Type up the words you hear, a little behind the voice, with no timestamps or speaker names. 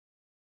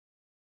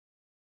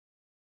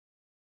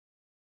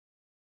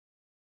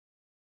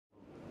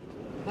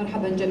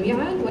مرحبا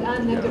جميعا.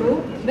 والآن ندعو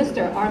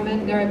مستر آرمن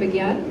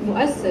غارابيجيان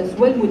مؤسس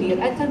والمدير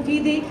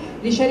التنفيذي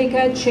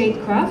لشركة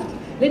ShadeCraft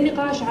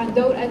للنقاش عن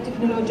دور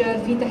التكنولوجيا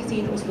في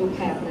تحسين أسلوب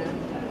حياتنا.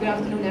 Good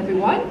afternoon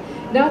everyone.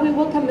 Now we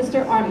welcome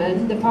Mr.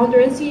 Armen, the founder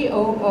and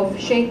CEO of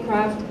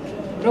ShadeCraft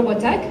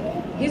Robotics.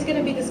 He's going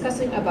to be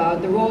discussing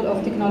about the role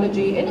of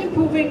technology in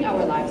improving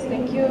our lives.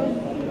 Thank you.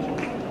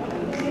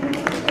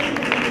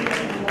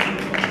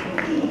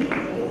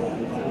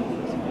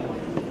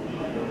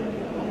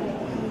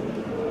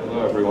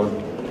 Hello everyone.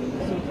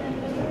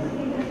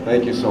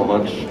 Thank you so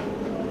much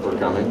for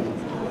coming.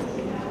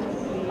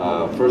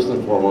 First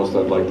and foremost,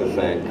 I'd like to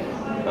thank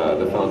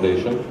the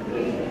Foundation,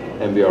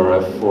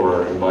 MBRF,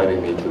 for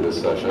inviting me to this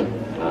session.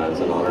 It's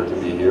an honor to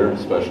be here,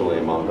 especially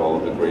among all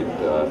of the great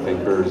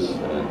thinkers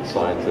and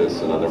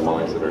scientists and other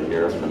minds that are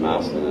here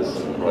amassed in this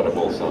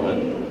incredible summit.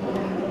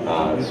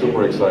 It's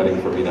super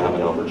exciting for me to have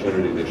an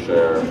opportunity to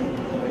share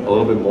a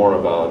little bit more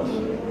about,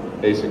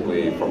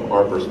 basically from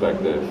our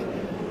perspective,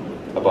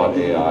 about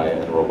AI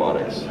and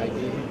robotics.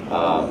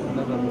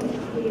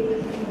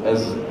 As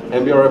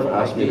MBRF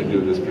asked me to do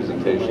this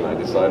presentation, I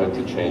decided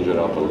to change it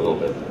up a little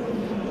bit,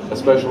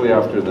 especially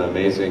after the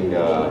amazing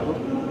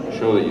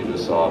show that you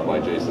just saw by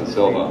Jason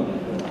Silva.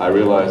 I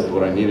realized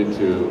what I needed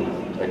to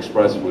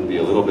express would be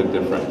a little bit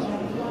different.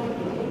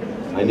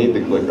 I need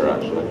the clicker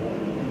actually.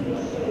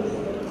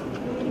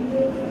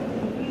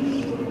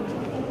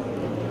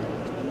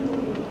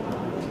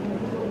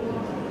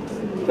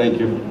 Thank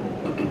you.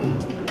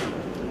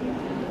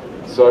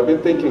 So I've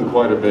been thinking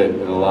quite a bit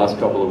in the last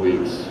couple of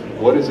weeks,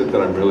 what is it that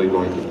I'm really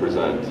going to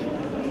present?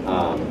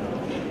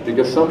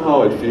 Because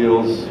somehow it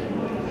feels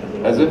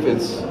as if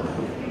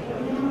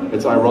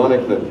it's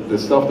ironic that the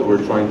stuff that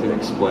we're trying to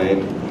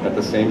explain at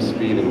the same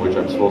speed in which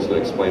I'm supposed to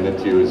explain it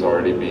to you is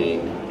already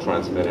being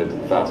transmitted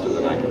faster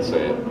than I can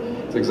say it.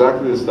 It's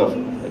exactly the stuff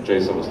that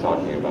Jason was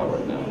talking about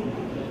right now.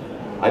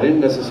 I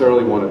didn't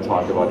necessarily want to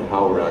talk about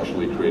how we're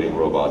actually creating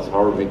robots,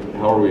 how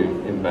are we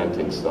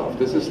inventing stuff.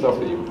 This is stuff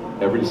that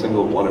every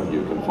single one of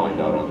you can find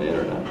out on the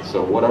internet.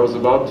 So what I was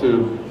about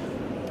to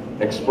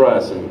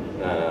express, and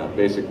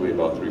basically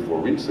about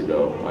 3-4 weeks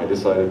ago, I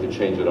decided to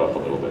change it up a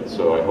little bit.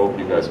 So I hope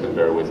you guys can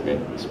bear with me,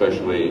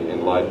 especially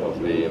in light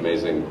of the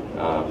amazing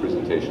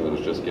presentation that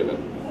was just given.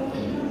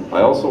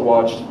 I also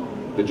watched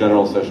the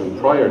general session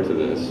prior to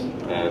this,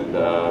 and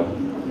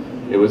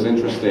it was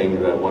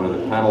interesting that one of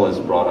the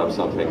panelists brought up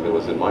something that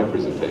was in my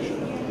presentation.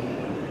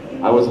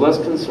 I was less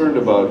concerned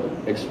about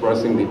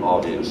expressing the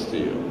obvious to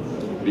you,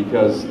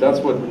 because that's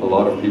what a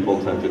lot of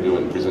people tend to do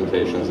in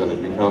presentations, and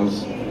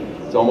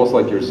it's almost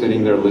like you're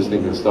sitting there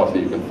listening to stuff that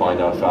you can find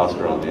out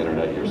faster on the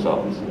internet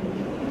yourselves.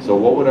 So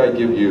what would I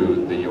give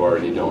you that you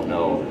already don't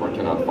know or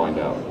cannot find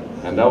out?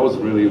 And that was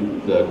really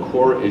the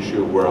core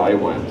issue where I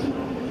went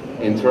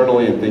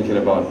internally and thinking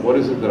about what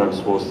is it that I'm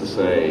supposed to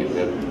say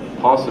that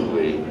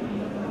possibly,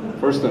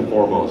 first and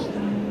foremost,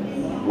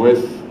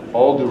 with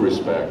all due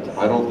respect,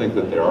 I don't think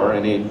that there are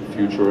any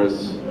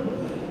futurists.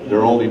 There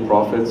are only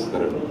prophets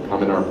that have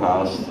come in our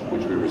past,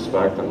 which we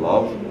respect and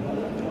love.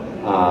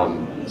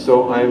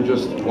 So I am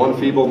just one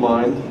feeble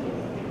mind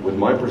with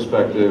my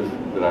perspective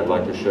that I'd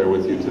like to share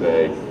with you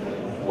today.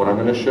 What I'm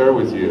going to share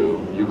with you,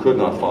 you could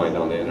not find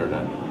on the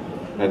internet.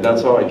 And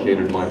that's how I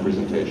catered my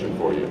presentation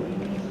for you.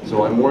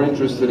 So I'm more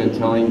interested in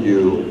telling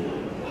you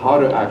how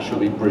to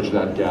actually bridge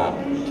that gap,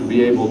 to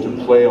be able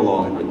to play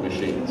along with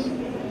machines.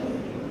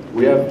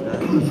 We have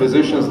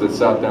physicians that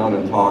sat down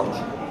and talked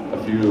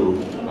a few,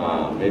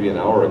 maybe an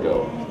hour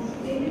ago,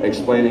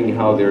 explaining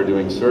how they're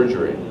doing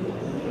surgery.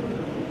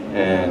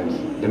 And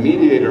the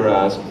mediator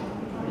asked,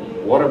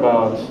 what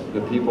about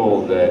the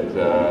people that,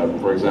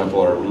 for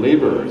example, are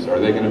laborers? Are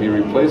they going to be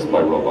replaced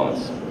by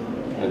robots?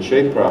 And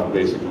ShadeCraft,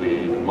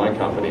 basically, in my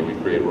company, we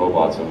create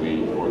robots and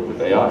we work with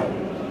AI.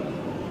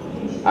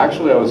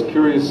 Actually, I was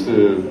curious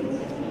to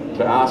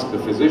ask the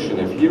physician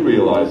if he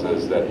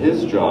realizes that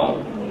his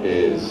job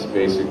is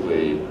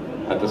basically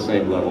at the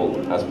same level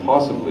as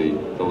possibly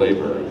the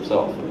laborer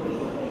himself.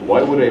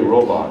 Why would a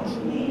robot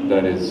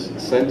that is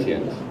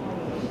sentient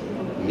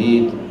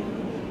need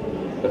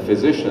a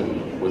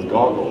physician with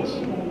goggles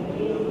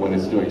when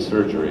it's doing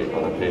surgery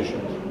on a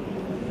patient?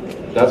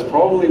 That's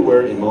probably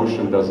where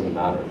emotion doesn't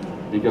matter,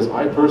 because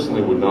I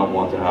personally would not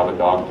want to have a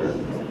doctor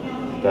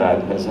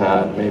that has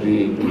had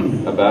maybe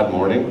a bad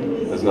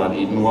morning, has not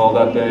eaten well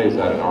that day, has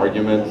had an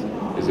argument,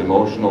 is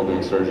emotional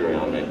doing surgery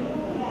on me.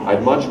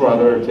 I'd much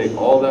rather take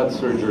all that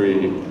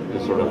surgery, the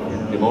sort of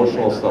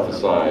emotional stuff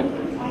aside,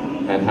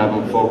 and have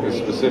them focus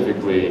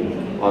specifically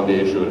on the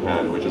issue at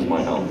hand, which is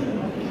my health.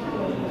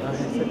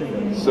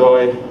 So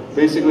I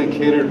basically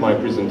catered my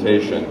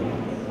presentation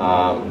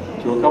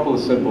to a couple of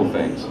simple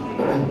things.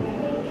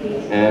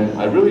 And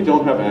I really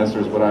don't have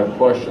answers, but I have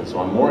questions, so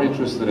I'm more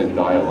interested in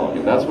dialogue,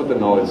 and that's what the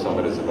Knowledge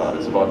Summit is about.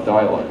 It's about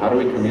dialogue. How do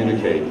we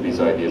communicate these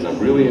ideas? I'm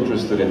really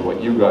interested in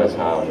what you guys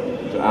have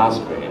to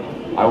ask me.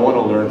 I want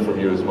to learn from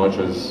you as much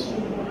as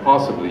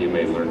possibly you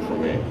may learn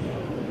from me.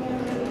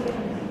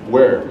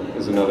 Where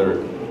is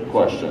another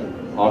question.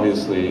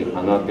 Obviously,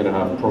 I'm not going to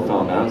have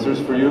profound answers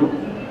for you,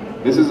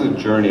 This is a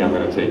journey I'm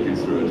going to take you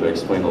through to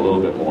explain a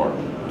little bit more.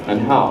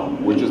 And how,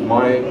 which is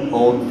my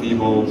own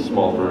feeble,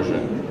 small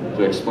version,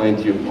 to explain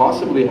to you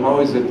possibly how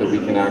is it that we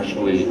can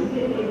actually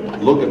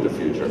look at the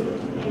future.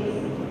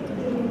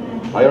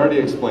 I already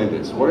explained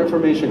this. What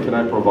information can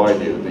I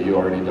provide you that you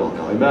already don't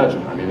know?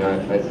 Imagine, I mean,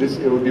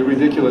 it would be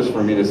ridiculous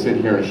for me to sit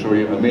here and show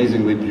you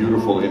amazingly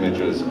beautiful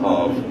images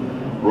of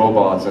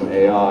robots and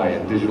AI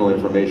and digital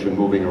information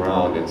moving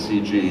around and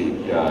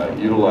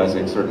CG,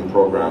 utilizing certain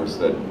programs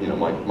that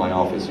my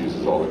office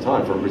uses all the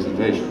time for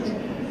presentations.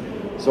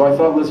 So I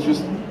thought, let's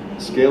just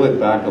scale it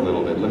back a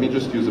little bit. Let me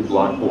just use a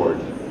blackboard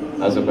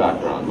as a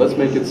background. Let's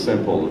make it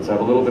simple. Let's have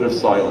a little bit of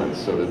silence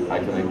so that I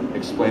can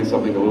explain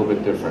something a little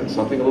bit different,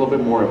 something a little bit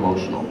more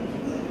emotional,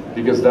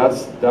 because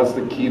that's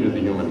the key to the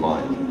human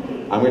mind.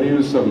 I'm going to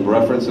use some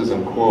references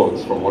and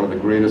quotes from one of the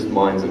greatest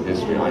minds in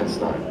history,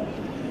 Einstein,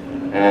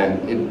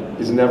 and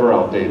it is never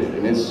outdated,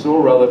 and it's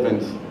so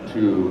relevant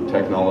to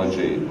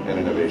technology and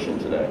innovation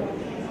today.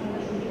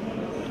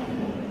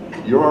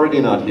 You're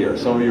already not here.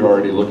 Some of you are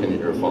already looking at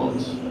your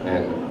phones,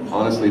 and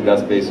honestly,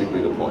 that's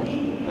basically the point.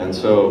 And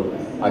so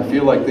I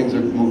feel like things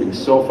are moving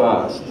so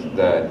fast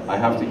that I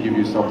have to give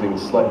you something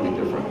slightly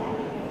different.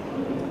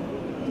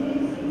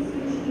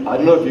 I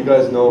don't know if you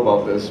guys know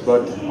about this,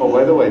 but, oh,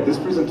 by the way, this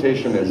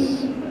presentation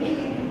is,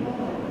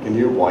 can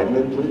you widen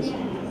it, please?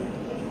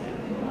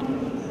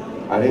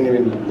 I didn't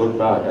even look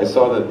back. I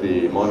saw that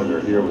the monitor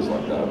here was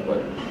like that,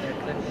 but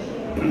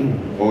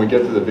when we get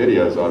to the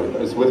videos,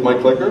 it's with my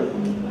clicker?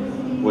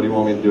 What do you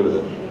want me to do with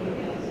it?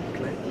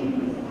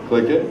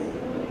 Click it?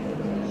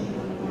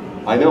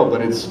 I know,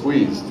 but it's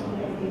squeezed.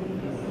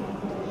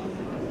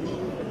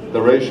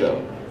 The ratio.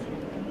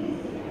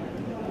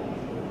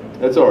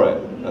 It's all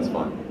right, that's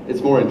fine.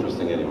 It's more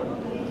interesting anyway.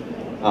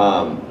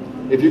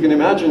 If you can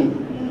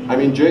imagine, I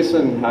mean,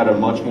 Jason had a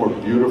much more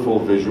beautiful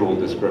visual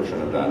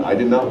description of that. I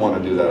did not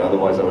want to do that,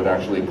 otherwise I would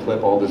actually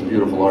clip all this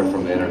beautiful art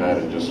from the internet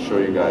and just show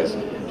you guys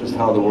just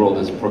how the world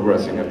is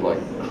progressing at like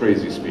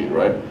crazy speed,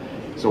 right?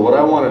 So what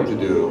I wanted to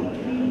do,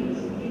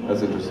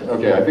 that's interesting.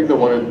 Okay, I think the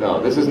one, no,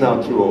 this is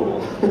now too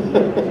oval.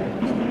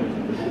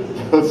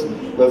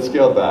 Let's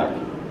scale back.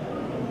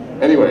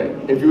 Anyway,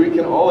 if we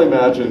can all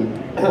imagine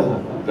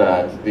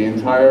that the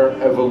entire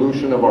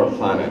evolution of our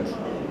planet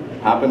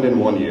happened in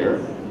 1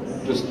 year,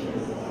 just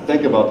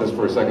think about this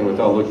for a second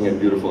without looking at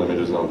beautiful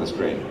images on the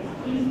screen.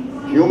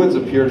 Humans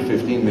appeared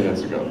 15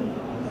 minutes ago.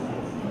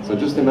 So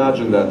just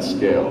imagine that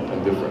scale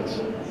and difference.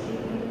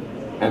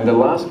 And the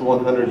last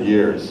 100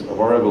 years of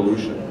our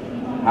evolution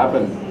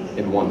happened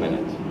in 1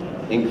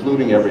 minute,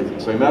 including everything.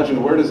 So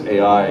imagine, where does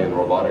AI and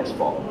robotics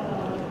fall?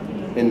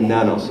 In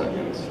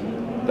nanoseconds.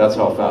 That's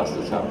how fast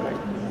it's happening.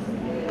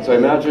 So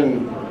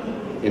imagine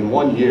in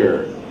 1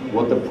 year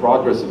what the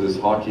progress of this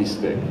hockey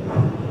stick,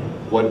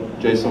 what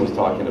Jason was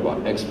talking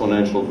about,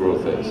 exponential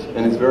growth is.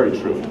 And it's very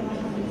true.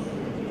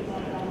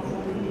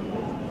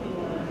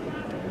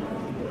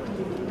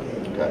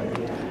 Okay.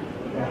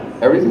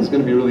 Everything's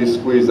going to be really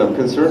squeezed. I'm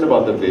concerned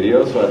about the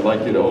video, so I'd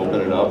like you to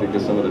open it up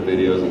because some of the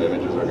videos and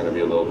images are going to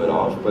be a little bit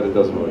off, but it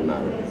doesn't really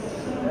matter.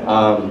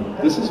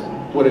 This is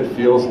what it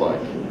feels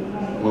like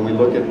when we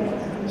look at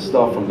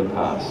stuff from the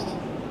past.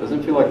 Doesn't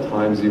it feel like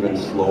time's even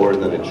slower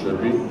than it should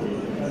be?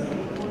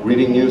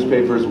 Reading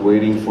newspapers,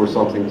 waiting for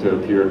something to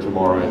appear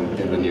tomorrow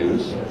in the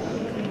news.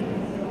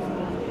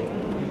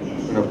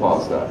 I'm going to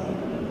pause that.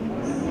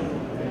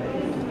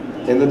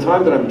 In the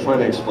time that I'm trying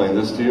to explain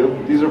this to you,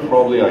 these are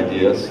probably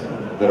ideas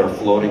that are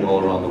floating all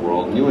around the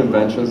world, new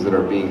inventions that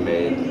are being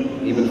made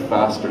even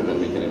faster than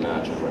we can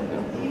imagine right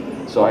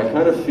now. So I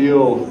kind of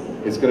feel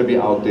it's going to be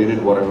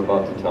outdated what I'm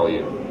about to tell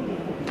you.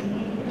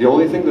 The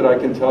only thing that I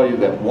can tell you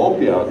that won't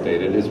be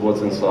outdated is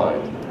what's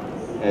inside.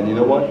 And you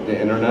know what? The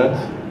internet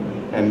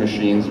and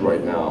machines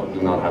right now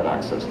do not have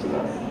access to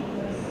that.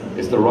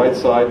 It's the right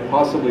side,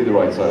 possibly the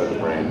right side of the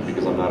brain,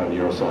 because I'm not a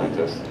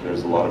neuroscientist.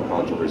 There's a lot of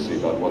controversy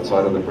about what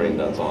side of the brain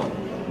that's on.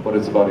 But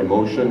it's about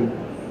emotion,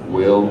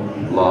 will,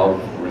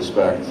 love,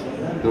 respect,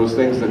 those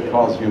things that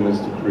cause humans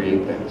to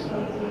create things.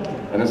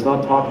 And it's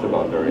not talked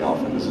about very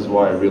often. This is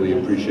why I really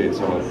appreciate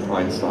some of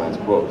Einstein's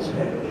quotes.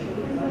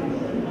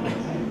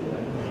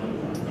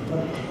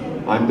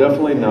 I'm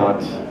definitely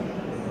not,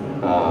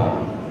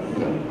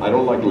 I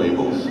don't like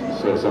labels.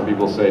 So some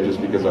people say just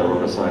because I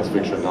wrote a science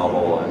fiction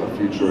novel, I'm a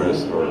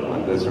futurist, or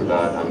I'm this or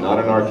that. I'm not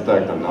an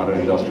architect, I'm not an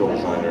industrial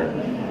designer,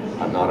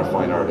 I'm not a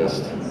fine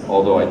artist,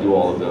 although I do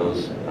all of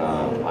those.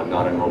 I'm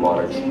not in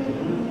robotics.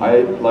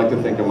 I like to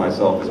think of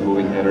myself as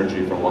moving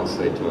energy from one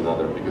state to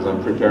another because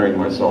I'm preparing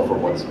myself for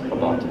what's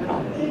about to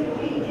come.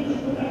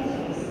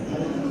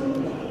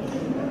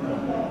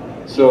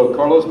 So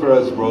Carlos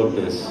Perez wrote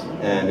this,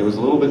 and it was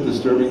a little bit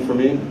disturbing for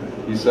me.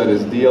 He said,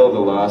 is DL the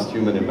last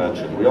human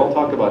invention? We all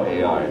talk about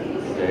AI.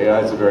 Okay,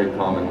 AI is a very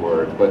common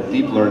word, but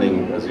deep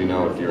learning, as you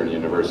know, if you're in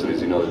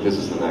universities, you know that this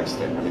is the next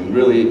thing. I mean,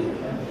 really,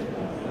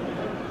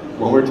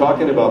 when we're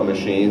talking about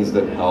machines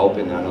that help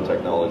in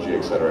nanotechnology,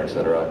 et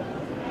cetera,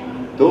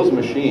 those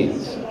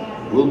machines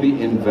will be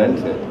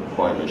invented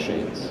by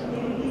machines.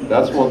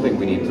 That's one thing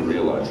we need to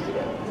realize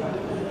today.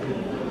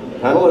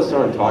 Panelists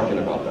aren't talking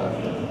about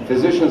that.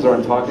 Physicians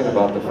aren't talking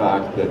about the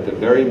fact that the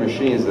very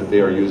machines that they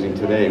are using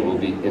today will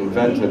be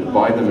invented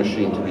by the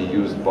machine to be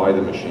used by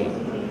the machine.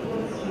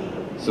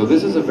 So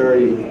this is a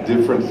very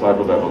different type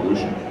of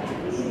evolution.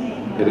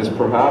 It is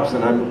perhaps,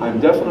 and I'm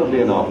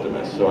definitely an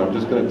optimist, so I'm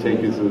just going to take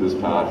you through this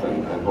path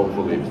and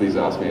hopefully please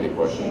ask me any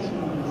questions.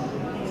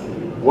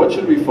 What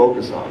should we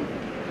focus on?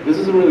 This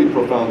is a really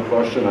profound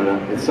question,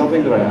 and it's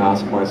something that I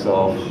ask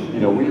myself. You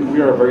know, we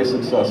are a very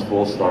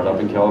successful startup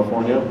in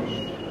California,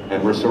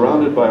 and we're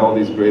surrounded by all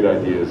these great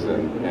ideas,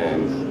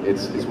 and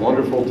it's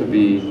wonderful to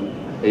be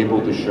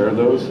able to share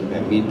those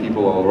and meet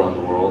people all around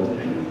the world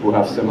who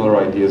have similar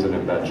ideas and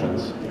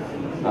inventions.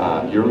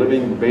 You're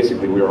living,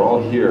 basically, we are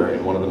all here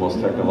in one of the most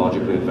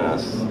technologically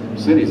advanced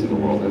cities in the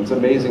world, and it's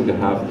amazing to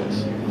have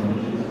this.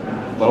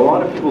 But a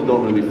lot of people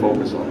don't really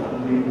focus on that.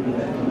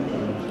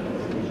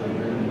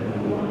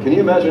 Can you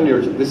imagine,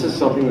 this is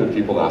something that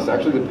people ask,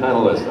 actually the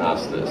panelist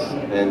asked this,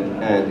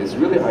 and it's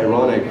really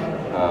ironic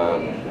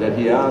that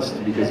he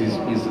asked because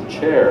he's the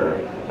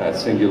chair at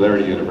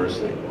Singularity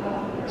University.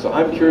 So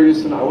I'm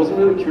curious to know, I wasn't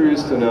really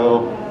curious to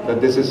know that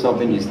this is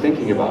something he's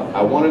thinking about.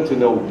 I wanted to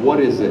know what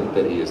is it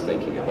that he is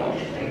thinking about.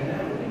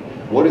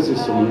 What is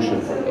his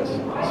solution for this?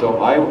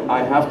 So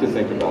I have to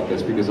think about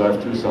this because I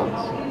have two sons.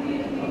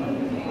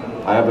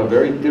 I have a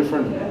very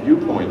different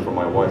viewpoint from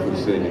my wife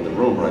who's sitting in the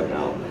room right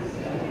now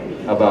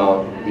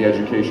about the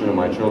education of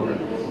my children.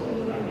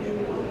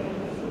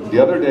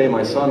 The other day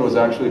my son was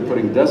actually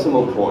putting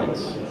decimal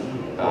points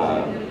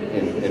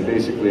in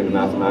basically in the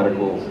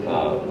mathematical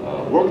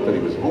homework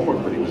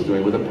that he was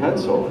doing with a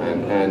pencil,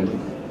 and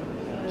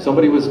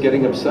somebody was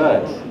getting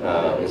upset,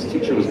 his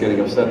teacher was getting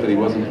upset that he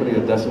wasn't putting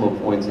the decimal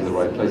points in the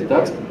right place.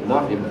 That's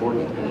not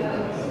important to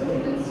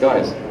me.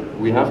 Guys,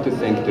 we have to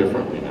think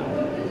differently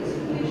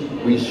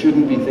now. We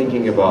shouldn't be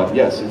thinking about,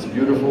 yes, it's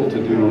beautiful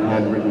to do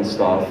handwritten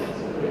stuff,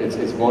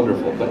 it's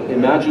wonderful, but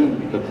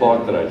imagine the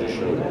clock that I just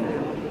showed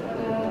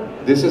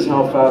you. This is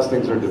how fast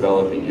things are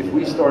developing. If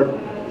we start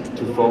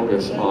to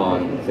focus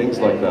on things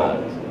like that,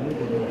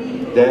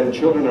 then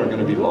children are going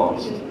to be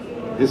lost.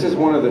 This is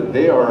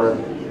they are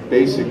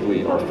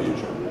basically our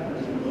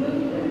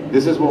future.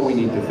 This is what we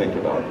need to think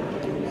about.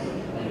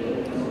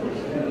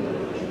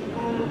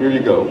 Here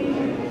you go.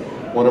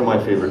 One of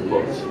my favorite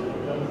quotes.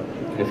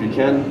 If you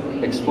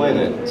can't explain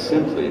it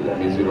simply, that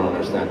means you don't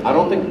understand. I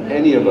don't think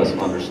any of us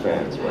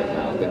understands right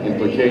now the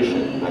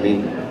implication. I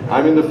mean,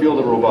 I'm in the field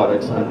of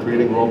robotics. I'm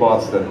creating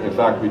robots that, in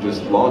fact, we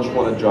just launched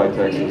one at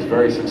GITEX. It was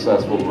very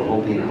successful. We're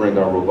hoping to bring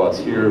our robots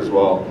here as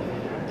well.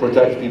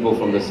 Protect people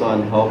from the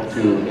sun, help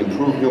to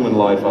improve human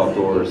life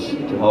outdoors,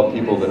 to help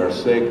people that are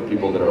sick,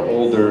 people that are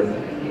older.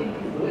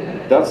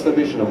 That's the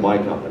mission of my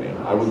company.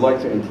 I would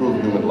like to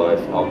improve human life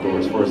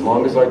outdoors for as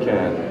long as I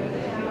can,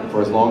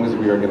 for as long as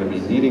we are going to be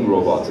needing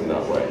robots in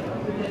that way.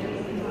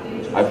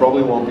 I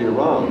probably won't be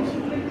around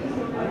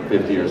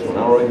 50 years from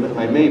now, or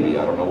I may be.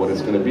 I don't know what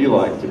it's going to be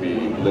like to be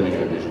living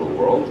in a digital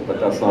world, but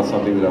that's not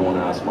something that I want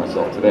to ask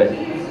myself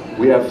today.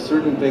 We have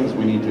certain things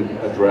we need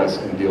to address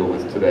and deal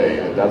with today,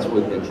 and that's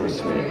what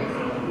interests me.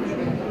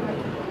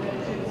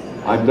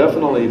 I'm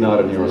definitely not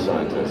a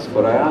neuroscientist,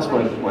 but I ask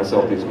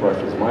myself these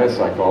questions. Am I a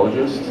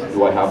psychologist?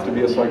 Do I have to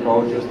be a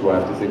psychologist? Do I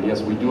have to think?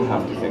 Yes, we do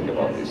have to think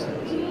about these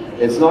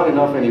things. It's not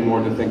enough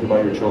anymore to think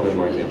about your children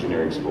going to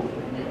engineering school.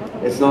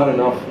 It's not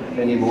enough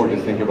anymore to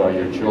think about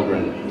your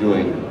children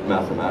doing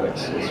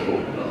mathematics in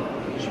school.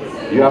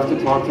 You have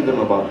to talk to them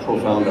about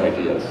profound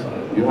ideas.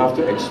 You have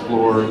to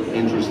explore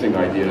interesting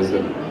ideas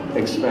that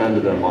expand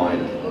their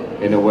mind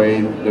in a way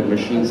that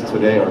machines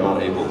today are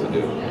not able to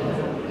do.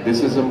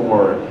 This is a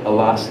more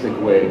elastic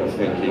way of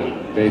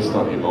thinking based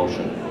on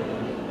emotion.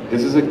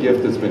 This is a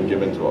gift that's been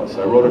given to us.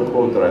 I wrote a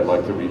quote that I'd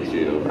like to read to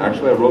you.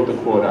 Actually, I wrote the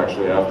quote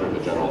after the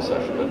general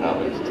session that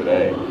happened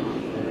today,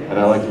 and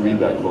I'd like to read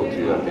that quote to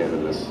you at the end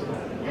of this.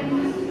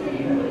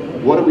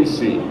 What do we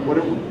see? What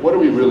do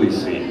we really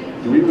see?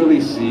 Do we really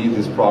see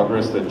this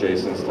progress that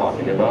Jason's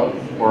talking about?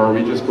 Or are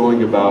we just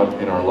going about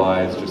in our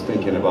lives just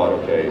thinking about,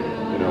 okay,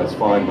 you know, it's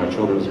fine, my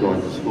children's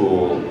going to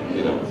school,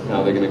 you know,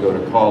 now they're going to go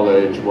to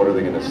college, what are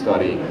they going to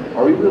study?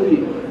 Are we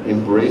really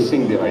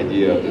embracing the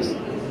idea of this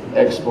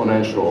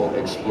exponential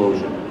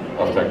explosion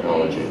of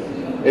technology?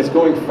 It's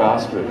going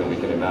faster than we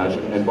can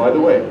imagine. And by the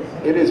way,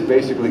 it is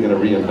basically going to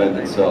reinvent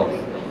itself.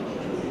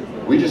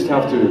 We just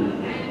have to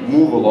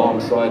move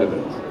alongside of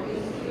it.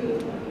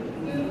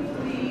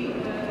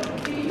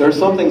 There are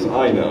some things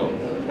I know,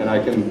 and I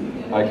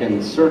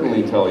can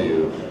certainly tell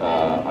you,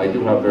 I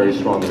do have very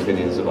strong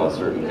opinions about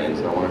certain things,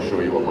 and I want to show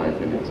you what my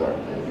opinions are.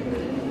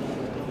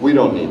 We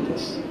don't need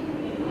this.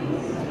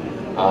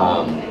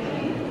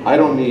 I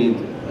don't need,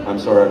 I'm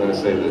sorry, I'm going to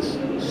say this,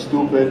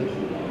 stupid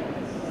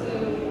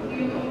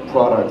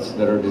products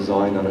that are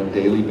designed on a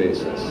daily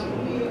basis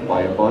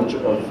by a bunch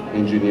of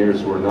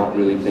engineers who are not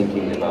really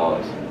thinking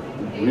about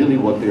really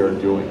what they are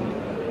doing.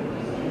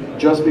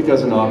 Just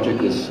because an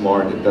object is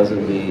smart, it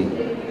doesn't mean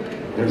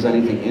there's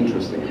anything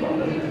interesting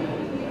about it.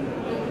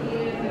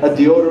 A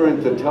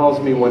deodorant that tells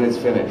me when it's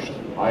finished.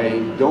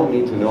 I don't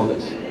need to know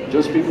this.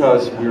 just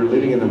because we're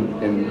living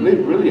in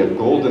really a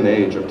golden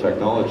age of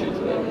technology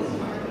today,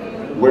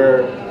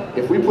 where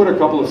if we put a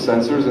couple of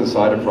sensors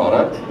inside a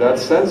product, that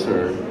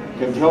sensor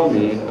can tell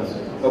me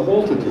a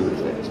multitude of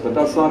things, but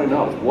that's not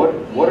enough.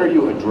 What are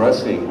you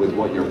addressing with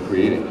what you're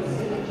creating?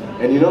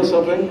 And you know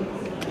something?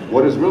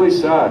 What is really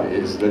sad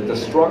is that the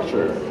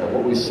structure and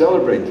what we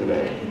celebrate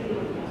today,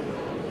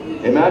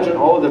 imagine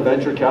all of the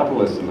venture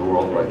capitalists in the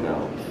world right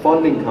now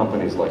funding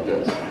companies like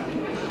this,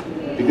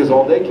 because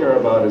all they care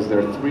about is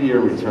their 3-year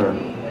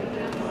return.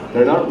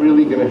 They're not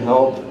really going to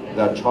help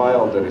that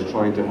child that is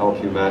trying to help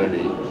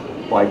humanity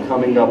by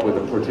coming up with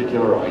a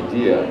particular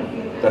idea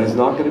that is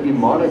not going to be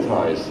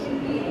monetized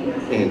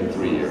in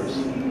 3 years.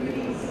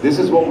 This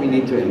is what we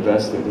need to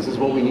invest in. This is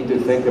what we need to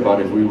think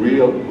about if we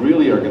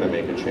really are going to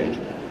make a change.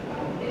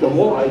 The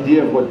whole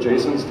idea of what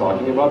Jason's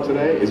talking about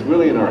today is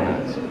really in our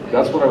hands.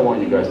 That's what I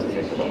want you guys to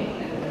think about.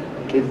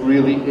 It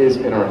really is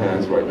in our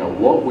hands right now,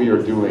 what we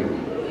are doing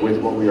with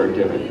what we are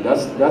given.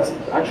 That's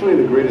actually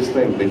the greatest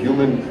thing the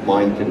human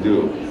mind can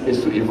do,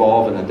 is to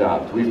evolve and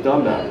adapt. We've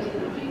done that.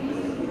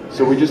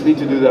 So we just need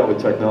to do that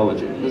with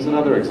technology. There's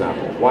another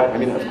example. Why? I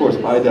mean, of course,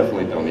 I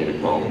definitely don't need a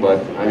comb,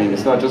 but I mean,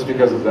 it's not just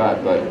because of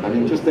that, but I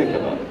mean, just think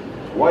about it.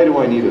 Why do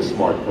I need a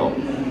smart comb?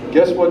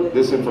 Guess what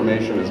this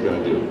information is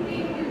going to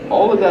do?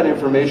 All of that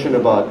information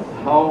about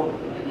how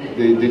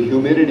the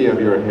humidity of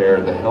your hair,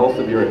 the health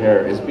of your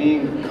hair is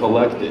being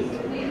collected,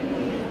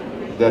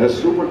 that a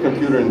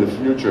supercomputer in the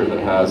future that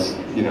has,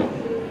 you know,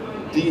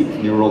 deep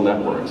neural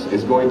networks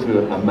is going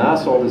to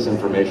amass all this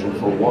information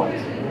for what?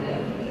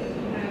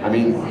 I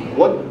mean,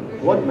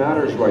 what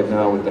matters right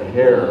now with the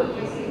hair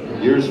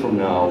years from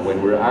now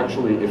when we're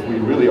actually, if we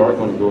really are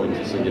going to go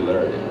into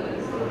singularity?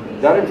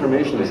 That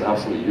information is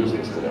absolutely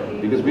useless today,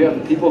 because we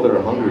have people that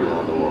are hungry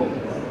around the world.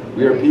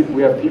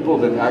 We have people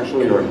that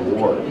actually are in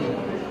war.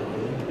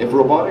 If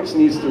robotics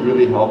needs to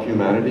really help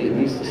humanity, it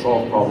needs to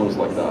solve problems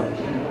like that.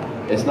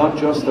 It's not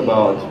just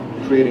about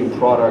creating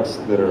products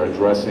that are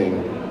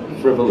addressing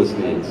frivolous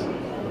needs.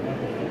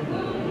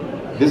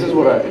 This is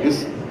what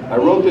I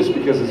wrote this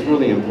because it's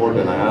really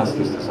important, and I asked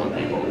this to some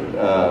people.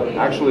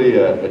 Actually,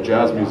 a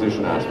jazz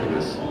musician asked me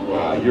this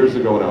years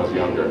ago when I was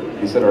younger.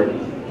 He said,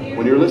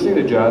 when you're listening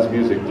to jazz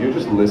music, do you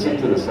just listen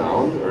to the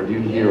sound, or do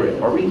you hear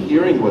it? Are we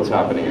hearing what's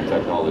happening in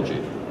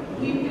technology?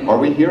 Are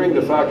we hearing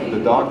the fact that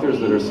the doctors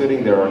that are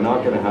sitting there are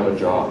not going to have a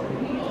job?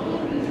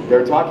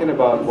 They're talking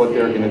about what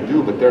they're going to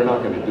do, but they're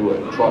not going to do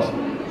it. Trust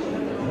me.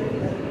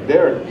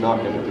 They're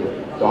not going to do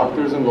it.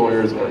 Doctors and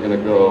lawyers are going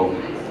to go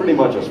pretty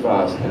much as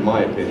fast, in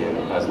my opinion,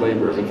 as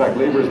laborers. In fact,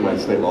 laborers might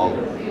stay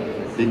longer.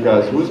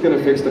 Because who's going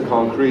to fix the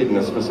concrete in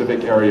a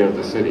specific area of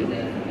the city?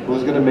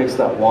 Who's going to mix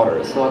that water?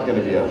 It's not going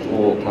to be a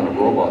whole ton of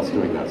robots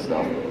doing that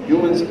stuff.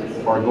 Humans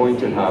are going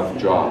to have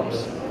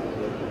jobs.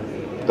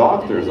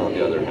 Doctors, on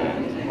the other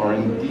hand, are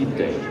in deep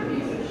danger.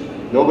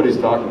 Nobody's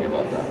talking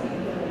about that.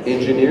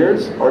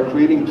 Engineers are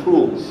creating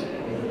tools.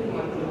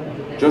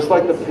 Just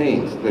like the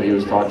paint that he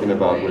was talking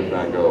about with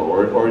Van Gogh,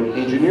 or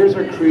engineers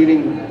are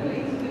creating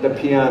the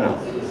piano.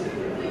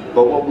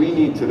 But what we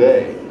need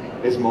today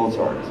is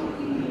Mozart.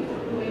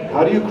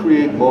 How do you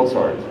create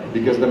Mozart?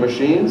 Because the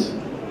machines,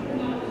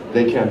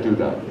 they can't do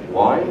that.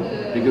 Why?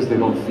 Because they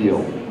don't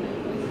feel.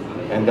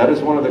 And that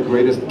is one of the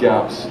greatest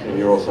gaps in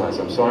neuroscience.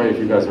 I'm sorry if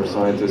you guys are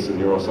scientists in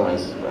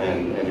neuroscience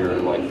and you're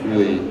like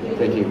really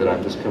thinking that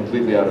I'm just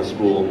completely out of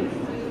school.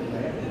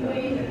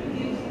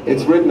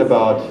 It's written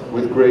about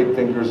with great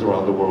thinkers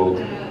around the world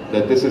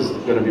that this is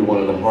going to be one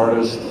of the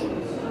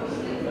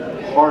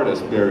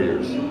hardest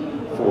barriers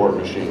for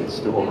machines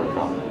to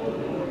overcome.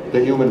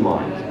 The human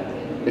mind.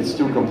 It's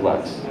too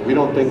complex. We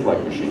don't think like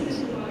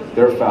machines.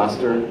 They're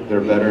faster,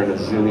 they're better in a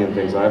zillion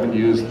things. I haven't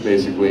used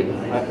basically,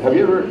 have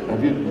you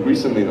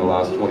recently in the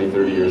last 20,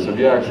 30 years, have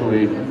you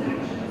actually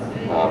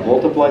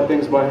multiplied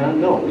things by hand?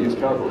 No, we use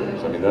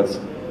calculators. I mean,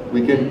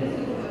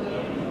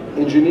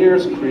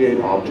 engineers create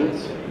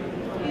objects.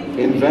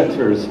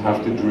 Inventors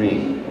have to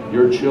dream.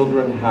 Your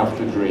children have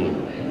to dream.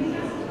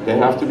 They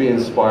have to be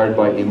inspired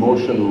by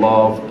emotion,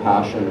 love,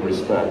 passion,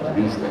 respect,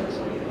 these things.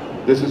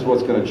 This is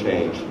what's going to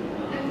change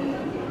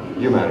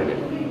humanity.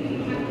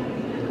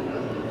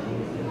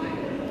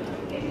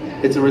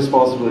 It's a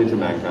responsibility to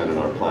mankind and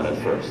our planet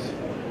first.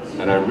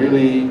 And I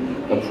really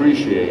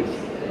appreciate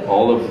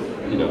all of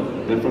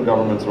different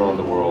governments around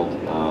the world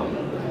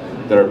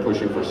that are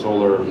pushing for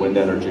solar, wind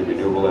energy,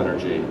 renewable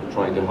energy,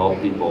 trying to help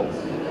people.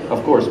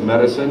 Of course,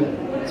 medicine,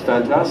 it's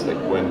fantastic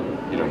when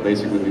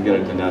basically we get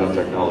into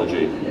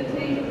nanotechnology,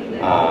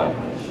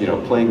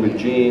 playing with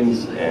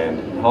genes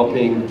and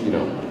helping,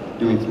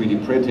 doing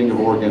 3D printing of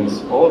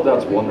organs. All of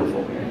that's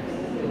wonderful.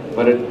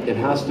 But it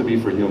has to be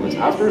for humans.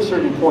 After a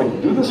certain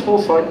point, do this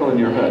whole cycle in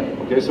your head.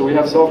 Okay, so we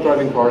have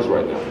self-driving cars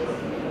right now.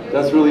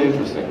 That's really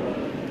interesting.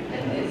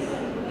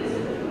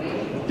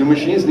 Do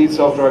machines need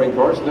self-driving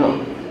cars?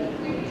 No.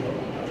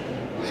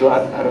 So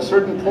at a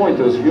certain point,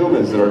 those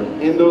humans that are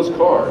in those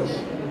cars,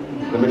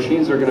 the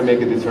machines are going to make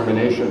a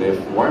determination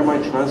why am I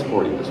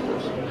transporting this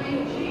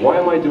person? Why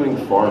am I doing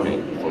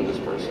farming for this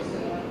person?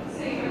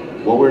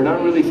 What we're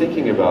not really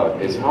thinking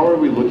about is how are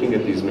we looking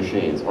at these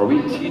machines? Are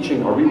we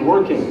teaching? Are we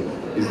working?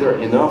 Is there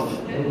enough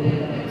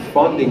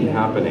funding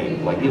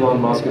happening? Like Elon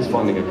Musk is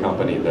funding a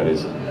company that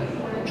is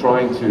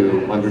trying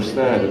to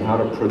understand and how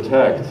to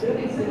protect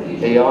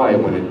AI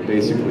when it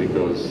basically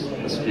goes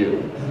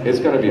askew. It's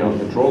going to be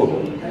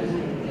uncontrollable.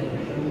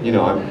 You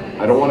know,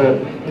 I don't want to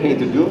paint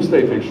a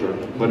doomsday picture,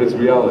 but it's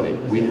reality.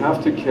 We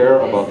have to care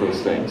about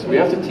those things. We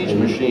have to teach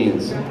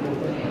machines.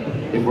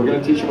 If we're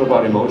going to teach them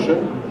about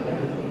emotion,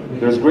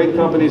 there's great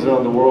companies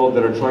around the world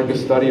that are trying to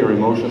study your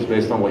emotions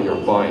based on what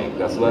you're buying.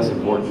 That's less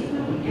important.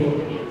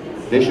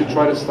 They should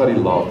try to study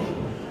love,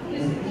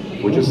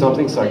 which is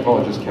something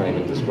psychologists can't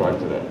even describe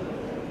today.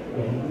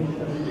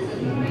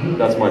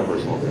 That's my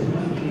personal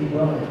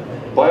opinion.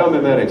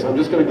 Biomimetics, I'm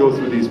just going to go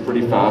through these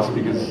pretty fast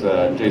because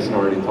Jason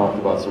already talked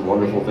about some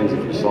wonderful things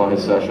if you saw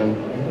his session.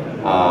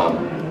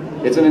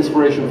 It's an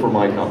inspiration for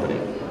my company.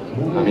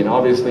 I mean,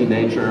 obviously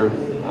nature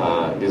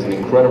is an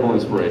incredible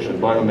inspiration.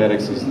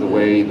 Biomimetics is the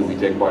way that we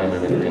take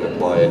biomimicry and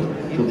apply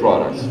it to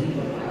products.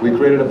 We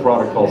created a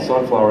product called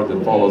Sunflower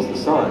that follows the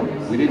sun.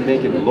 We didn't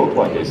make it look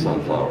like a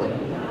sunflower,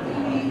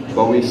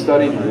 but we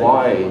studied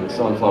why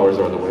sunflowers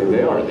are the way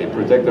they are. They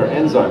protect their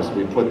enzymes.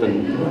 We put the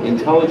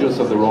intelligence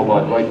of the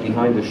robot right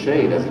behind the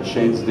shade. As it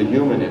shades the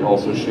human, it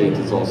also shades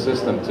its own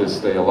system to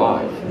stay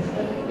alive.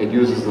 It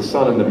uses the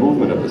sun and the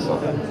movement of the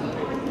sun.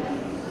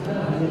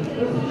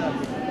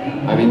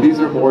 I mean, these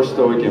are more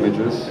stoic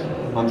images.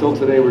 Until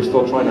today, we're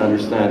still trying to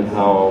understand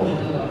how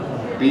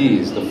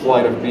bees, the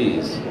flight of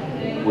bees,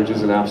 which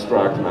is an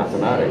abstract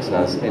mathematics,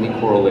 has any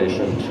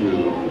correlation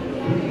to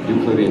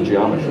Euclidean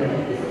geometry.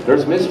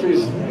 There's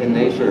mysteries in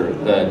nature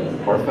that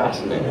are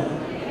fascinating.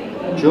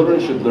 Children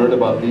should learn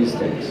about these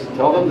things.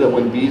 Tell them that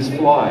when bees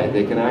fly,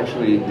 they can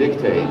actually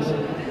dictate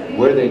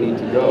where they need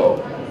to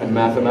go. And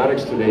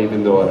mathematics today,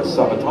 even though at a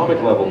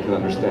subatomic level can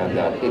understand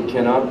that, it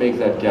cannot make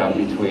that gap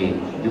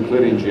between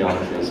Euclidean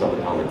geometry and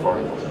subatomic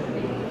particles.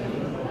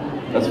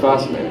 That's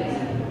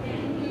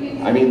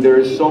fascinating. I mean, there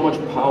is so much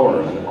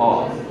power and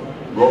awe.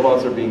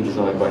 Robots are being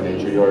designed by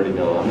nature, you already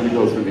know. I'm going to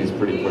go through these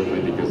pretty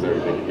quickly because they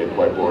can get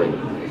quite boring.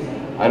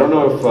 I don't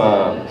know if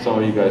some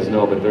of you guys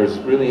know, but there's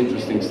really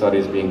interesting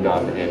studies being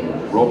done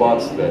in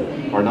robots that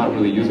are not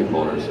really using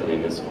motors. I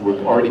mean, we're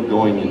already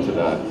going into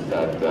that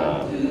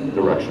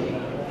direction.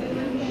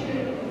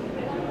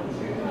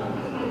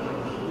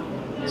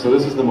 So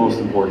this is the most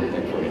important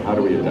thing for me. How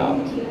do we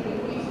adapt?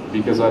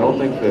 Because I don't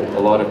think that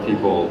a lot of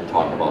people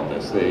talk about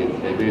this. They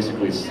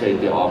basically state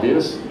the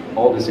obvious,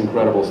 all this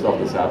incredible stuff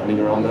that's happening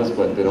around us,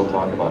 but they don't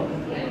talk about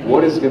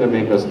what is going to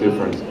make us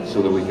different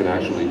so that we can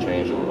actually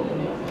change a little bit.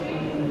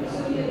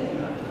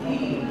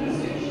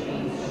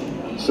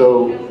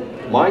 So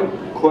my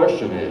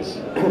question is,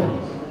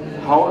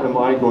 how am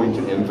I going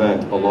to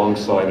invent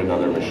alongside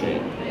another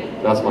machine?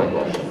 That's my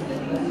question.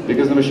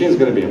 Because the machine is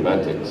going to be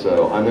inventing,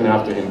 so I'm going to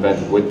have to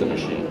invent with the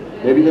machine.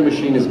 Maybe the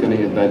machine is going to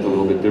invent a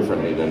little bit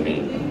differently than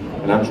me.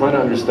 And I'm trying to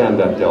understand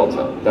that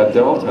delta. That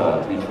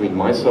delta between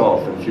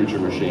myself and future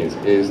machines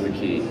is the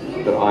key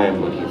that I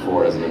am looking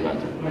for as an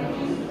inventor.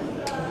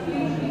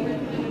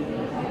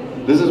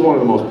 This is one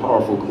of the most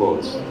powerful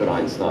quotes that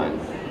Einstein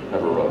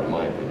ever wrote, in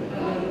my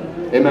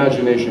opinion.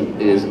 Imagination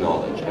is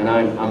knowledge. And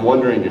I'm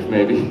wondering if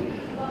maybe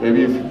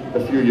a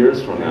few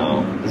years from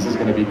now, this is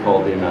going to be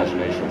called the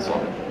Imagination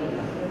Summit.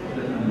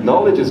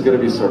 Knowledge is going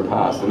to be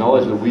surpassed. The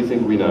knowledge that we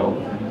think we know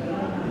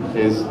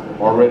is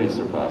already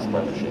surpassed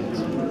by machines.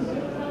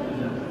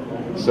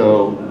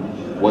 So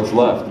what's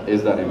left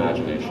is that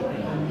imagination.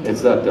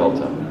 It's that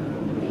delta.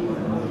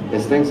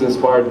 It's things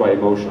inspired by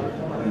emotion.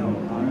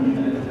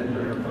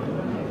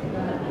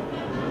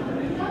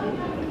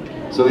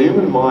 So the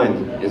human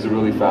mind is a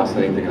really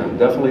fascinating thing. I'm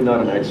definitely not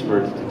an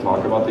expert to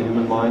talk about the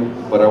human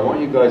mind, but I want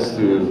you guys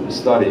to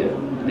study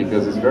it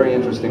because it's very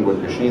interesting what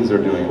machines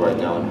are doing right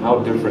now and how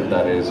different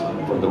that is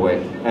from the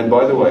way. And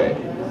by the way,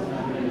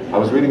 I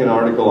was reading an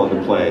article on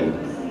the plane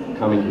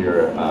coming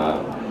here,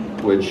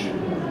 which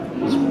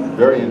was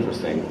very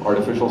interesting,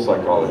 artificial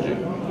psychology.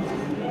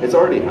 It's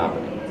already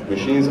happening.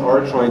 Machines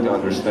are trying to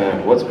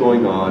understand what's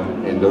going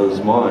on in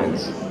those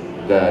minds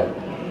that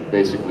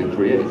basically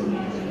create.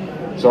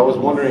 So I was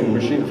wondering,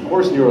 machines, of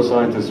course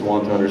neuroscientists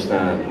want to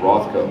understand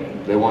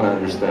Rothko. They want to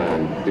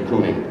understand de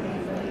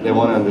Kooning. They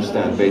want to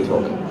understand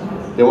Beethoven.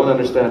 They want to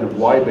understand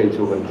why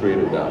Beethoven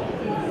created that.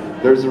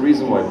 There's a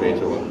reason why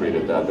Beethoven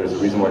created that. There's a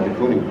reason why de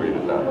Kooning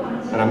created that.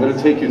 And I'm going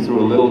to take you through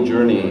a little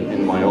journey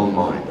in my own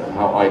mind of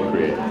how I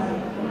create.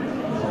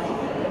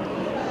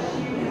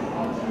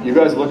 You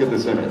guys look at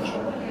this image.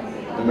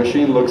 The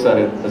machine looks at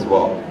it as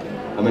well.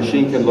 A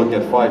machine can look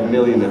at 5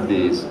 million of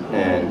these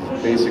and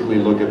basically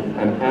look at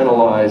and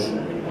analyze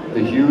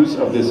the hues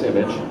of this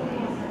image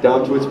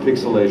down to its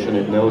pixelation.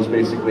 It knows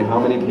basically how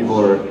many people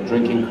are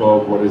drinking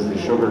Coke, what is the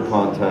sugar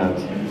content,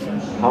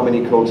 how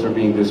many Cokes are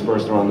being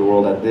dispersed around the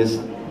world at this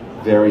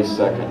very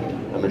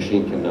second. A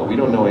machine can know. We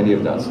don't know any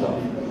of that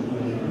stuff.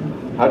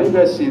 How do you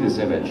guys see this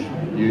image?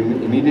 You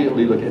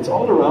immediately look, it's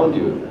all around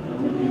you.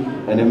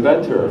 An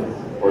inventor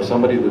or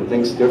somebody that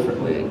thinks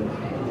differently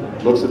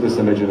looks at this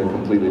image in a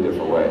completely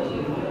different way.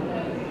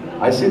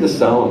 I see the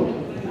sound.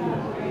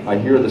 I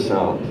hear the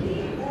sound.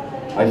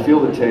 I feel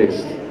the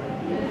taste.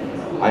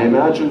 I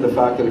imagine the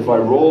fact that if I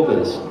roll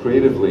this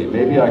creatively,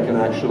 maybe I can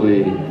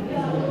actually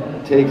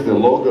take the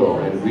logo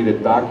and read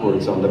it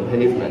backwards on the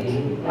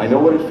pavement. I know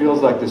what it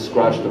feels like to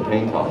scratch the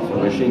paint off. A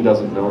machine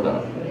doesn't know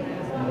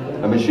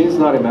that. A machine's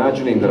not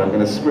imagining that I'm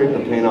going to scrape the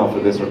paint off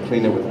of this or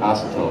clean it with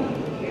acetone.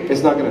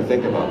 It's not going to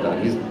think about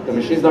that. The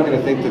machine's not going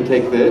to think to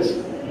take this,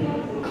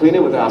 clean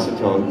it with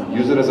acetone,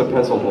 use it as a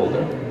pencil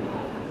holder.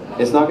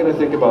 It's not going to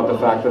think about the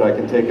fact that I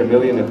can take 1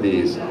 million of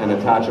these and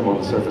attach them on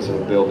the surface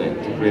of a building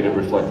to create a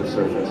reflective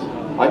surface.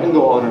 I can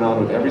go on and on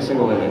with every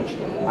single image.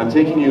 I'm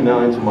taking you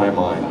now into my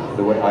mind,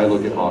 the way I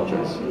look at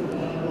objects.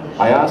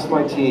 I asked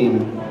my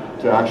team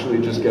to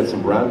actually just get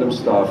some random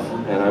stuff,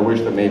 and I wish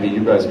that maybe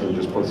you guys can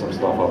just put some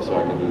stuff up so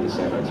I can do the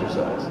same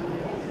exercise.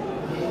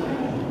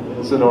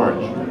 It's an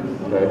orange.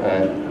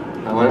 Okay?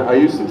 I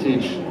used to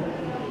teach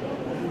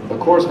a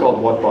course called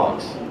What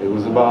Box? It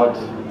was about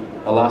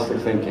elastic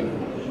thinking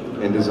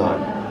in design.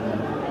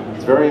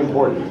 It's very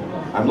important.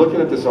 I'm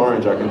looking at this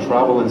orange, I can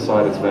travel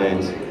inside its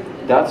veins.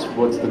 That's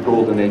what's the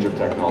golden age of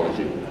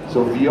technology.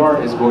 So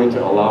VR is going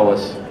to allow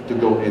us to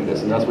go in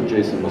this, and that's what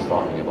Jason was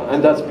talking about.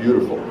 And that's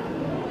beautiful.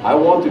 I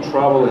want to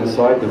travel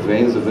inside the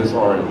veins of this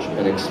orange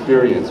and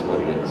experience what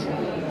it is.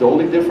 The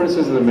only difference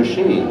is the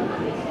machine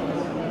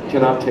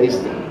cannot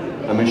taste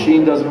it. A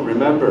machine doesn't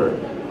remember.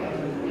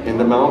 In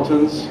the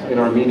mountains in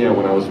Armenia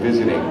when I was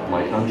visiting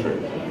my country,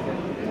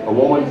 a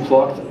woman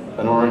plucked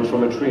an orange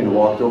from a tree and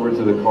walked over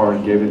to the car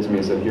and gave it to me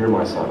and said, "Here,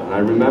 my son." And I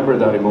remember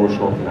that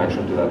emotional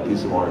connection to that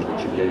piece of orange that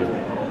she gave me.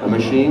 A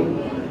machine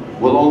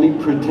will only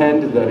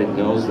pretend that it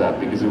knows that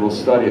because it will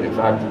study it. In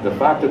fact, the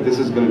fact that this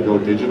is going to go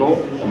digital,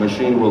 a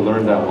machine will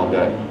learn that one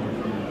day.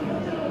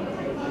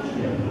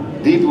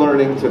 Deep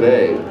learning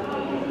today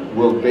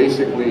will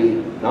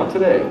basically, not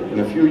today, in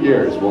a few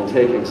years, will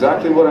take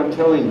exactly what I'm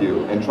telling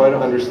you and try to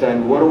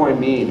understand what do I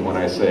mean when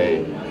I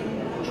say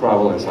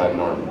travel inside an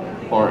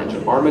orange.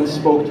 And Armen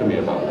spoke to me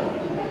about that.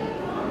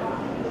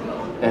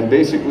 And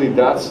basically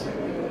that's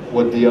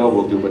what DL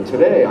will do. But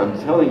today I'm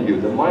telling you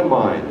that my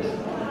mind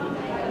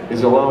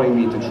is allowing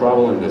me to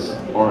travel in this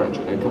orange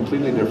in a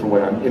completely different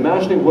way. I'm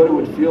imagining what it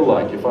would feel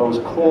like if I was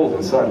cold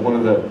inside one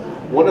of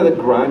the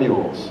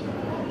granules.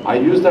 I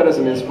use that as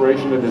an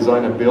inspiration to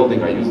design a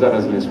building. I use that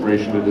as an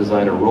inspiration to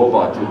design a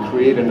robot, to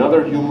create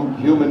another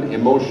human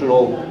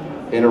emotional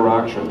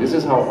interaction. This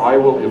is how I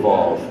will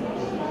evolve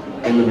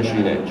in the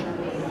machine age.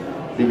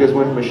 Because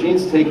when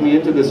machines take me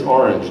into this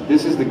orange,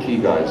 this is the key,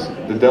 guys.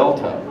 The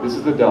delta. This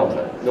is the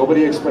delta.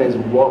 Nobody explains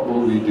what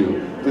will we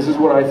do. This is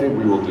what I think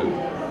we will do.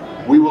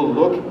 We will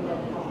look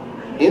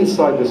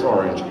inside this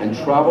orange and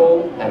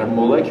travel at a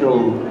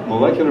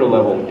molecular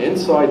level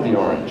inside the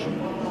orange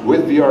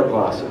with VR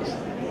glasses.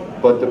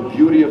 But the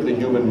beauty of the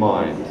human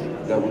mind,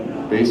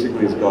 that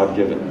basically is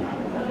God-given,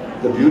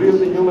 the beauty of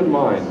the human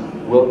mind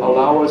will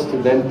allow us to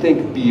then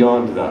think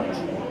beyond that.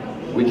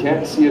 We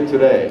can't see it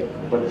today,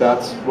 but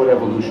that's what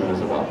evolution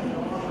is about.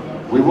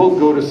 We will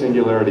go to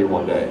singularity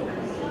one day.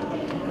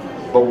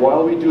 But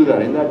while we do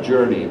that, in that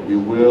journey, we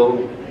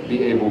will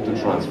be able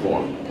to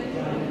transform.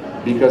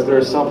 Because there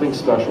is something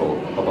special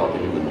about the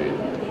human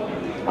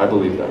being. I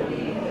believe that.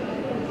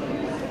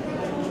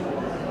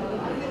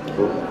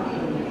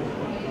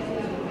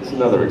 It's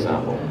another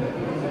example.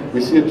 We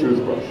see a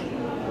toothbrush.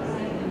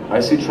 I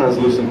see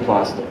translucent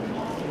plastic.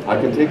 I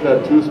can take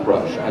that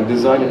toothbrush and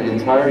design an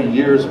entire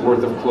year's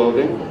worth of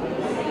clothing,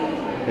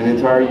 an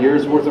entire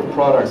year's worth of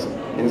products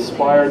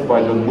inspired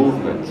by the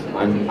movement.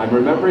 I'm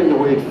remembering the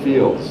way it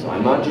feels.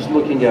 I'm not just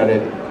looking at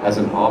it as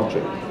an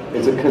object.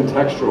 It's a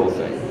contextual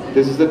thing.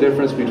 This is the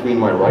difference between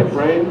my right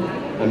brain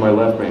and my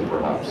left brain,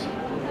 perhaps.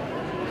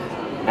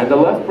 And the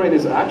left brain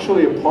is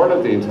actually a part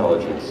of the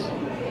intelligence.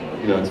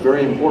 You know, it's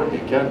very important.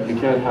 You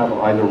can't have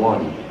either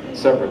one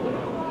separately.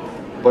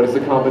 But it's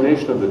the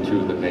combination of the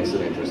two that makes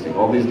it interesting.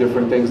 All these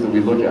different things that we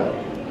look at.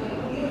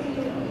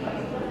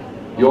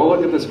 You all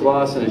look at this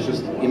glass and it's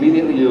just,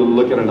 immediately you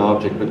look at an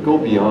object, but go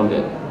beyond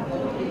it.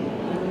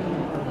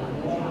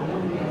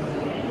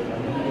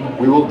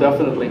 We will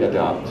definitely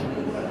adapt.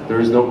 There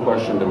is no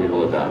question that we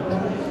will adapt.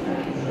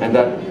 And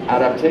that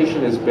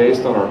adaptation is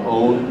based on our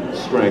own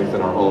strength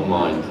and our own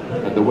mind,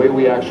 and the way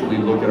we actually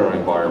look at our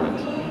environment.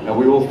 And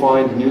we will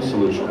find new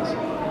solutions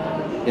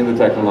in the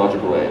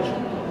technological age.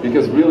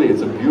 Because really,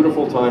 it's a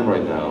beautiful time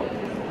right now.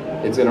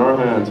 It's in our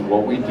hands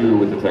what we do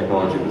with the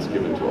technology that's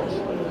given to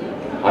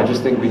us. I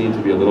just think we need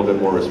to be a little bit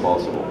more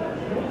responsible.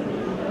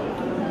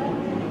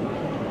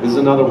 This is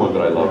another one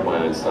that I love by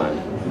Einstein.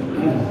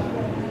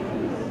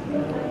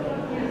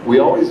 We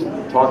always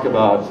talk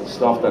about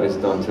stuff that is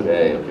done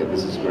today. Okay,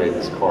 this is great,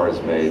 this car is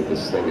made,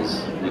 this thing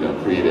is,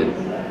 created.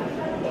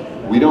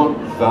 We don't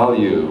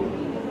value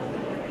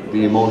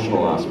the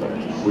emotional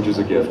aspect, which is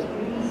a gift,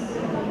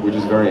 which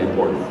is very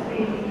important.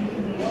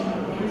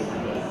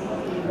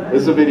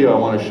 This is a video I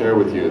want to share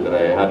with you that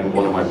I had in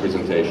one of my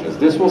presentations.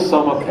 This will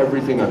sum up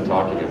everything I'm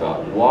talking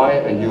about, why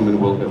a human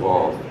will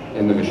evolve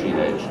in the machine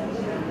age.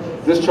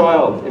 This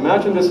child,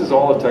 imagine this is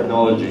all a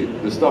technology,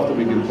 the stuff that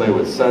we can play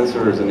with,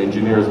 sensors and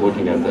engineers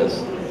looking at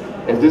this.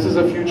 If this is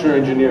a future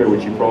engineer,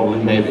 which he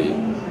probably may be,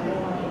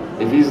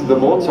 if he's the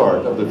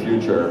Mozart of the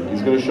future,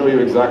 he's going to show you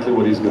exactly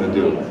what he's going to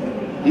do.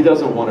 He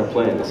doesn't want to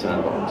play in the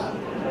sandbox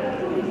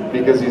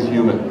because he's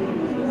human.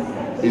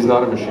 He's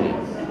not a machine.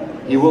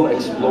 He will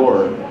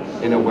explore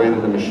in a way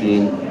that the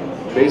machine,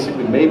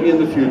 basically, maybe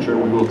in the future,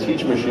 we will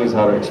teach machines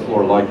how to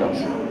explore like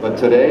us. But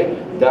today,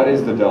 that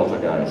is the delta,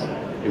 guys.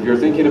 If you're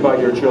thinking about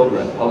your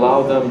children,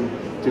 allow them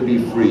to be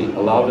free,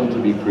 allow them to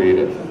be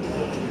creative.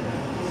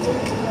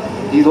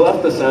 He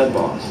left the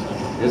sandbox.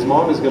 His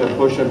mom is going to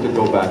push him to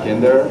go back in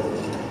there.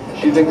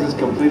 She thinks it's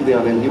completely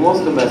on him. He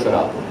wants to mess it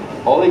up.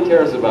 All he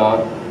cares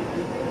about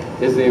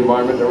is the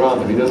environment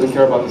around him. He doesn't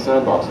care about the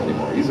sandbox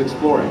anymore. He's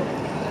exploring.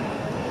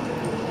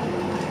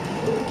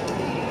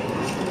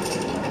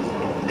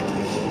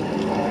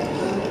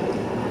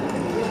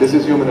 This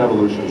is human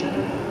evolution.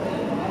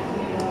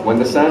 When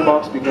the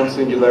sandbox becomes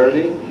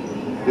singularity,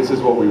 this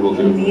is what we will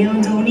do.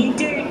 Don't eat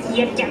dirt.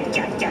 Yuck, yuck,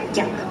 yuck, yuck,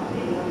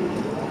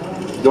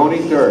 yuck. Don't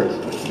eat dirt.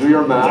 Do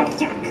your math.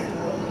 Yuck, yuck.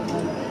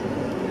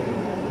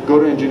 Go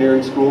to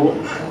engineering school.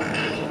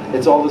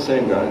 It's all the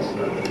same, guys.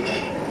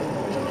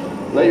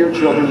 Let your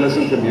children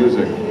listen to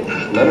music.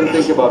 Let them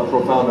think about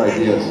profound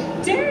ideas.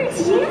 Dirt,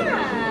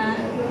 yeah.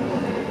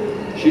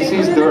 She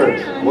sees dirt.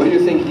 What do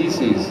you think he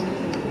sees?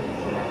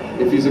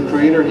 If he's a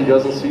creator, he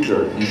doesn't see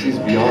dirt. He sees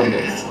beyond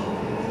it.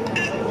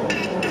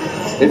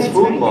 It's That's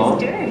food, right, Mom,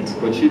 it's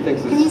dirt. but she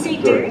thinks Can you it's say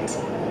dirt.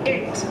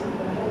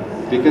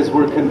 dirt? Because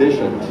we're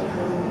conditioned.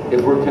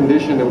 If we're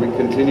conditioned and we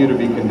continue to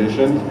be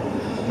conditioned,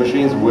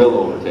 machines will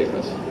overtake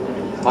us.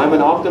 I'm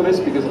an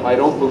optimist because I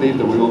don't believe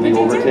that we will be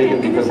overtaken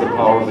because of the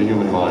power of the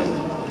human mind.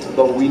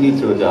 But we need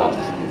to adapt.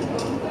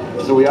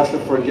 So we have to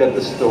forget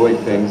the stoic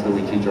things that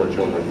we teach our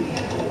children.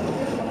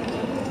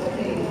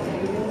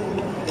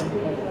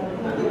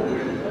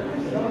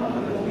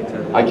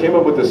 I came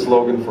up with this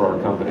slogan for our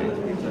company.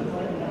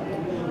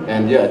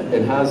 And yet,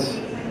 it has,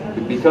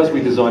 because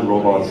we designed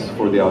robots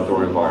for the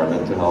outdoor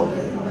environment to help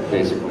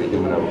basically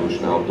human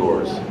evolution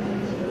outdoors,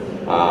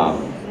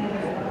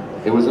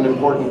 it was an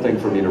important thing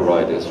for me to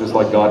write. It's just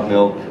like got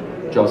milk,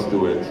 just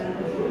do it.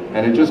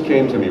 And it just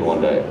came to me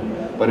one day.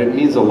 But it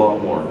means a lot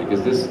more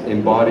because this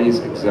embodies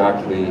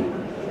exactly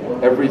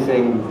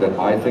everything that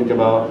I think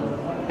about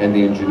and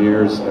the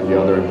engineers and the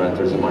other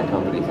inventors in my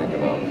company think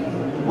about.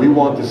 We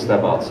want to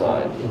step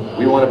outside.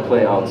 We want to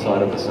play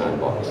outside of the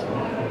sandbox.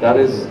 That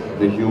is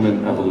the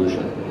human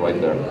evolution right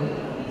there.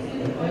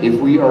 If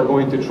we are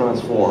going to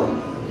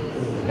transform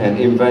and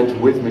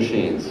invent with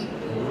machines,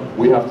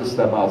 we have to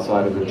step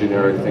outside of the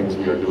generic things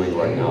we are doing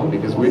right now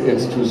because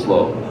it's too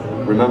slow.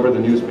 Remember the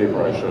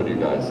newspaper I showed you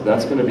guys?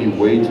 That's going to be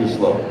way too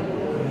slow.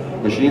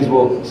 Machines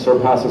will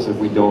surpass us if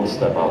we don't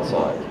step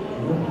outside.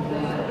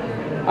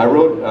 I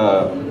wrote,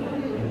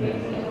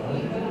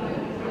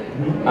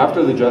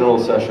 after the general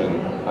session,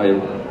 I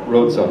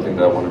wrote something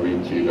that I want to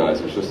read to you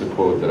guys. It's just a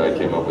quote that I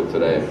came up with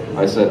today.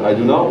 I said, I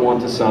do not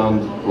want to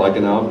sound like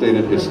an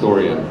outdated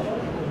historian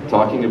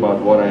talking about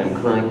what I am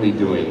currently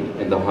doing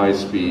in the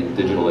high-speed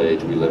digital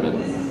age we live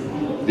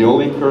in. The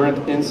only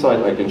current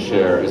insight I can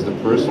share is the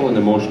personal and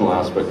emotional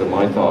aspect of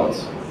my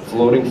thoughts,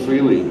 floating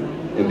freely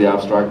in the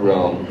abstract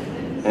realm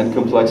and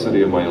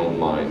complexity of my own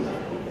mind,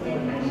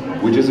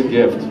 which is a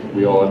gift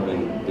we all have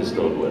been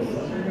bestowed with.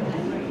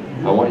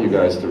 I want you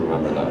guys to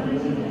remember that.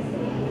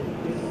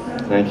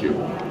 Thank you.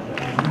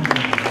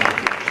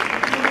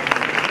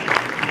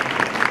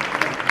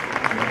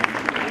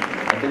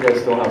 I think I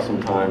still have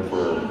some time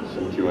for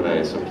some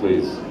Q&A, so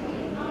please.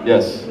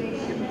 Yes?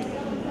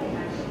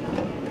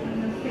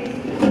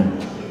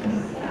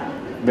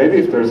 Maybe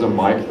if there's a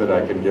mic that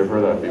I can give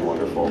her, that'd be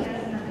wonderful.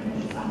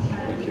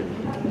 Thank you.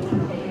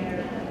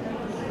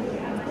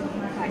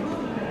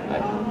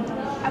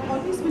 I've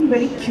always been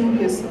very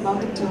curious about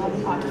the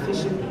term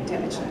artificial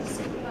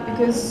intelligence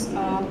because,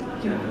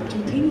 do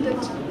you think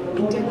that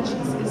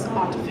intelligence is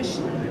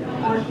artificial,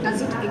 or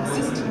does it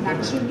exist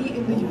naturally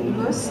in the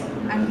universe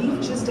and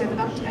we've just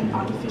developed an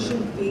artificial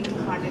way to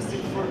harness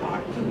it for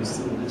our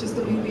use, just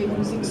the way we're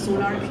using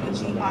solar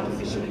energy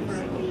artificially for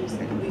our use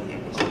and wind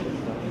energy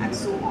and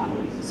so on.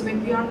 So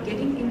when we are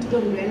getting into the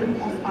realm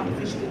of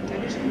artificial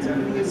intelligence,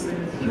 because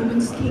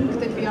humans think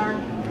that we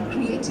are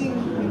creating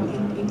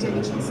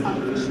intelligence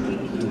artificially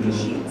into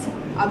machines,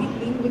 are we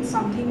playing with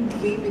something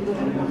way bigger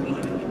than what we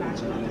even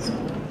imagine at this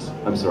moment?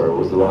 I'm sorry, what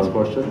was the last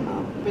question?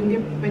 When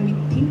we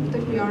think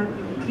that we are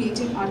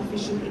creating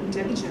artificial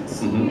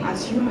intelligence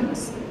as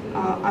humans,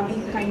 are we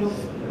kind of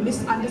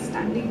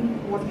misunderstanding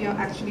what we are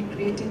actually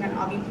creating, and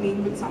are we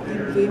playing with something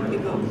way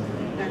bigger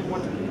than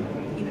what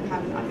we even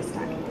have an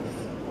understanding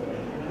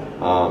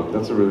of?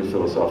 That's a really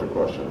philosophical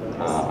question.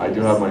 I do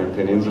have my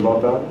opinions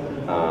about that.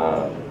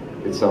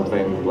 It's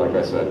something, like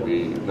I said,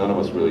 none of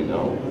us really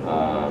know.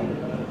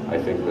 I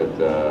think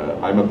that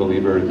I'm a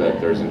believer that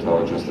there's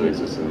intelligence that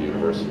exists in the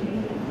universe.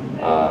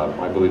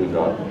 I believe in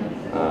God.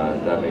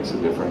 That makes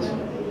a difference.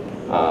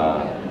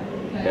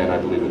 And I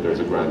believe that there's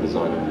a grand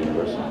design in the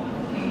universe.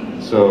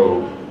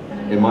 So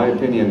in my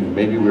opinion,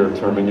 maybe we're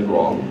terming it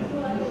wrong.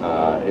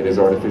 It is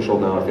artificial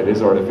now. If it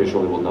is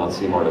artificial, it will not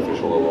seem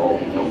artificial. It will all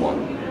become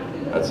one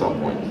at some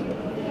point.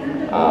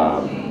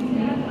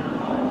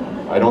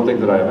 I don't think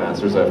that I have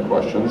answers. I have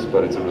questions,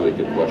 but it's a really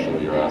good question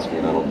that you're asking,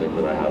 and I don't think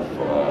that I have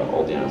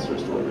all the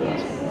answers to what you're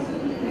asking.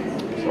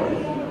 Sorry.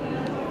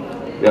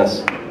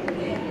 Yes?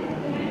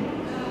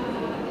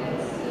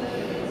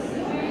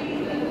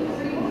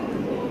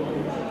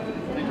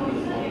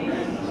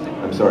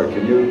 I'm sorry,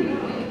 can you?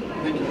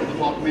 Thank you for the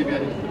talk. Maybe I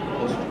need to put it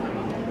closer to my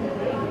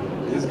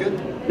mouth. Is this good?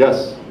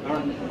 Yes. All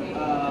right.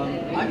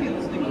 I've been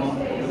listening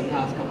over the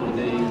past couple of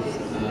days,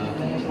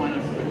 trying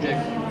to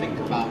project and think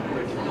about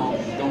where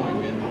technology is going.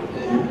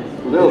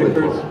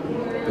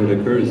 And It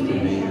occurs to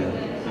me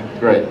that...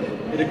 Great.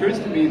 It occurs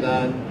to me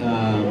that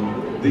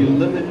the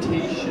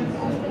limitation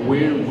of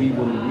where we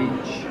will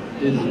reach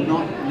is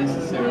not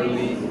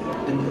necessarily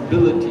an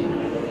ability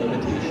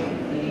limitation,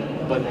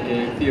 but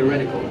a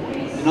theoretical.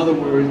 In other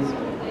words,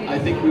 I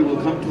think we will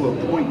come to a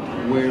point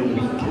where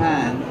we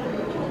can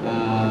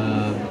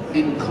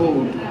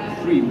encode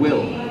free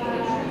will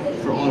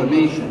for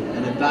automation,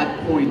 and at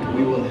that point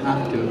we will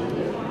have to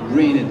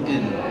rein it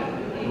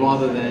in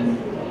rather than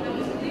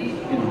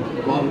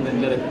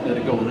let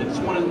it go. And I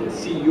just want to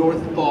see your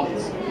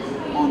thoughts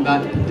on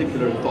that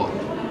particular thought.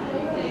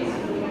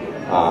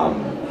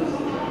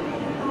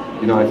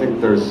 I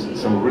think there's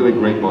some really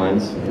great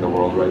minds in the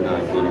world right now,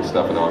 including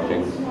Stephen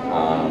Hawking.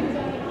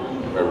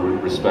 I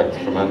respect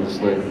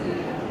tremendously.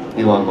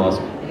 Elon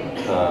Musk.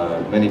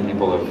 Many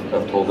people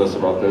have told us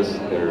about this,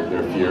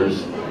 their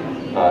fears.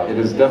 It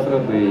is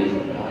definitely,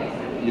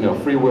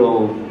 free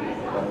will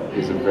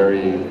is a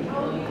very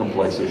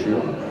complex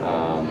issue.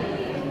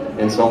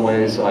 In some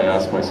ways, I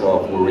ask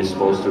myself, were we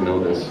supposed to know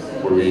this?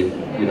 Were we,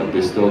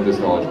 distilled this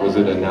knowledge? Was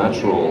it a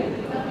natural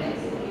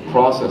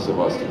process of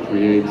us to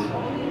create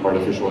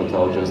artificial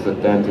intelligence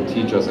that then to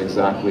teach us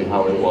exactly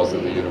how it was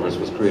that the universe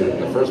was created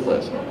in the first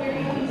place?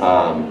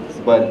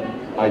 But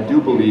I do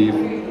believe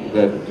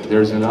that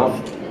there's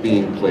enough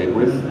being played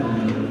with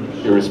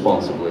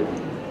irresponsibly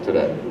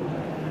today.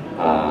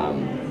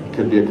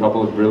 Could be a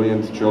couple of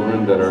brilliant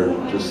children that are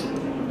just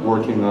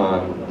working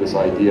on this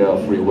idea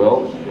of free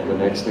will, and the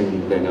next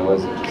thing they know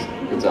is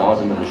it's out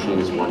and the machine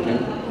is working.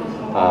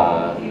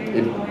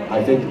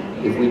 I think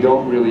if we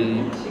don't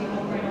really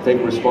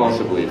think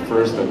responsibly,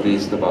 first at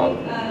least about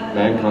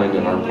mankind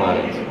and our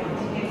planet,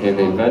 and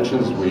the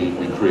inventions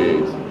we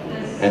create,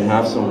 and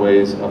have some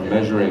ways of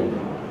measuring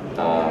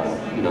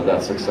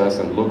that success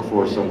and look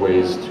for some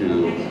ways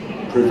to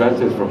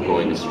prevent it from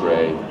going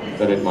astray,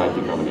 then it might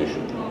become an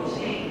issue.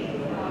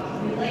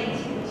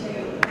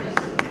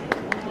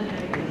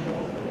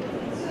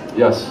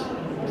 Yes,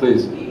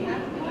 please.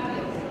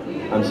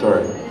 I'm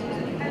sorry.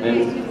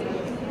 Maybe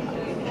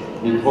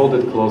you hold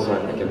it close, I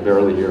can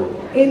barely hear.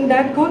 In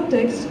that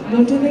context,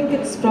 don't you think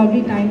it's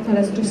probably time for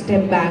us to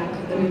step back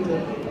a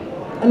little?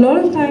 A lot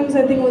of times,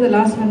 I think over the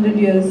last 100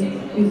 years,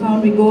 we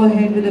found we go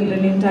ahead with a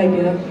brilliant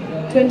idea.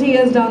 20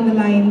 years down the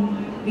line,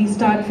 we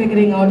start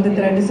figuring out that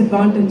there are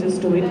disadvantages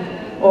to it,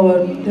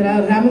 or there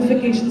are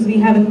ramifications we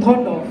haven't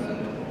thought of.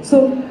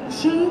 So,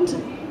 shouldn't,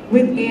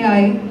 with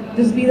AI,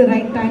 this be the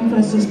right time for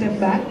us to step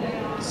back,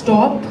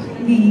 stop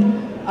the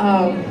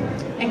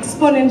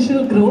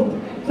exponential growth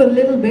for a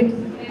little bit,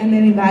 and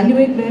then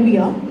evaluate where we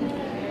are?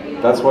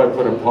 That's why I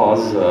put a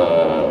pause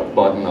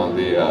button on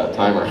the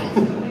timer.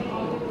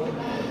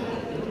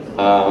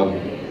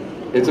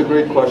 It's a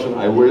great question.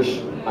 I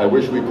wish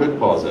we could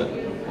pause it.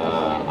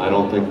 I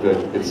don't think that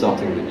it's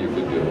something that you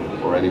could do,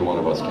 or any one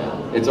of us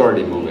can. It's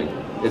already moving.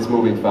 It's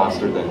moving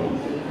faster than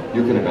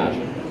you can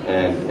imagine.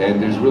 And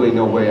there's really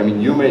no way, I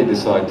mean, you may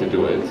decide to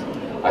do it.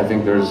 I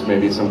think there's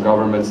maybe some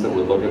governments that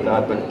would look at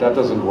that, but that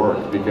doesn't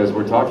work, because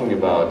we're talking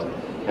about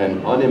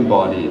an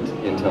unembodied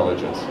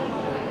intelligence.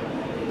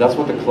 That's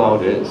what the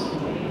cloud is.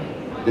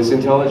 This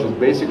intelligence,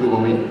 basically,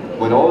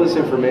 when all this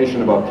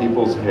information about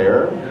people's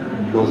hair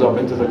goes up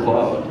into the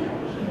cloud,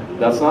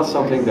 that's not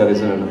something that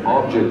is an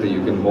object that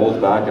you can hold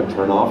back and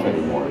turn off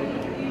anymore.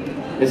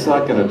 It's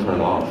not going to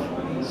turn off.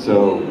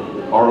 So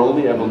our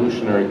only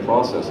evolutionary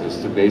process is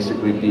to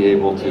basically be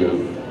able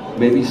to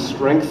maybe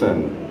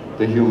strengthen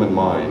the human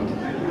mind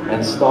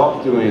and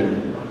stop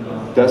doing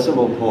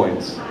decimal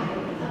points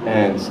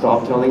and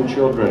stop telling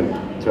children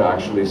to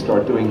actually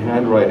start doing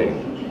handwriting.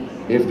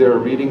 If they're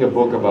reading a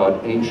book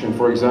about ancient,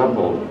 for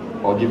example,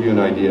 I'll give you an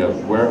idea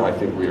of where I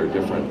think we are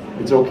different.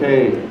 It's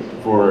okay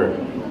for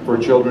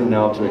children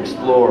now to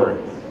explore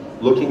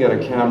looking at a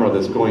camera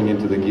that's going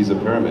into the Giza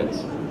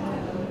pyramids,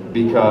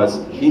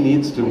 because he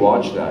needs to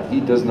watch that. He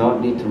does not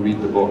need to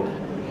read the book.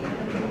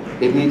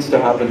 It needs to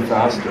happen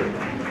faster.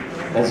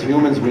 As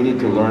humans, we need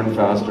to learn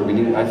faster.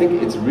 I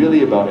think it's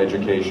really about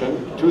education.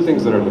 Two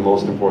things that are the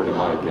most important in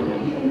my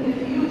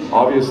opinion.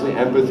 Obviously,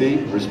 empathy,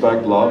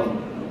 respect, love,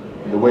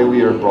 the way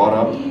we are brought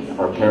up,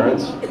 our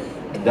parents,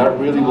 that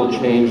really will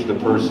change the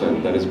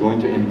person that is going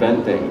to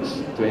invent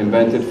things, to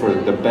invent it for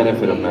the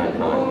benefit of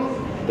mankind.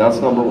 That's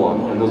number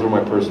one, and those are my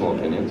personal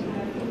opinions.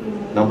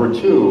 Number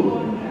two,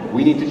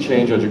 We need to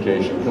change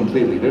education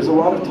completely. There's a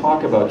lot of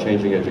talk about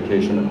changing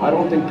education. I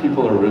don't think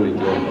people are really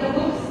doing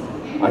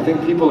it. I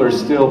think people are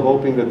still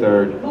hoping that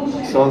their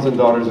sons and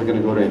daughters are going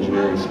to go to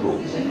engineering school.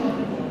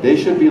 They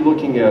should be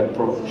looking at,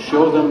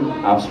 show them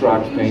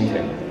abstract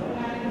painting.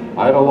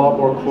 I had a lot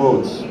more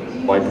quotes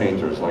by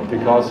painters, like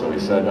Picasso. He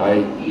said,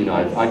 I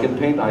can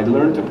paint, I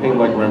learned to paint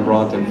like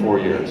Rembrandt in 4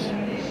 years,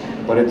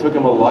 but it took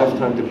him a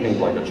lifetime to paint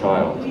like a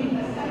child.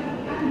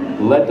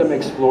 Let them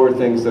explore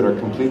things that are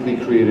completely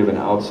creative and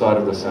outside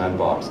of the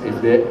sandbox.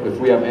 If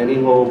we have any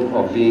hope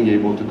of being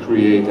able to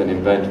create and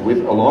invent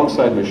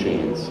alongside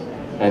machines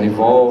and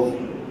evolve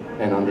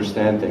and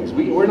understand things,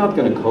 we're not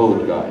going to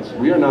code, guys.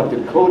 We are not.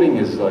 The coding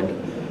is like,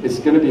 it's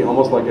going to be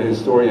almost like a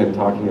historian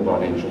talking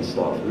about ancient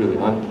stuff, really.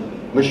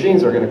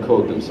 Machines are going to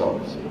code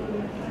themselves.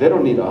 They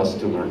don't need us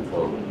to learn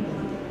code.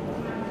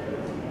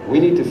 We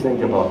need to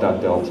think about that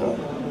delta.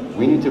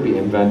 We need to be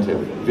inventive,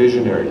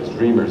 visionaries,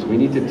 dreamers. We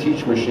need to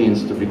teach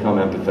machines to become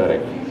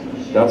empathetic.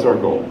 That's our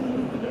goal.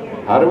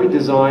 How do we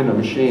design a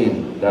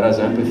machine that has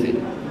empathy?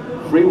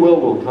 Free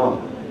will come.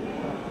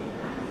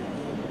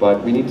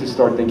 But we need to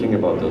start thinking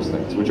about those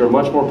things, which are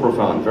much more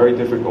profound, very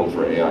difficult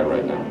for AI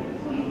right now.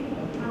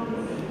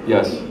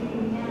 Yes?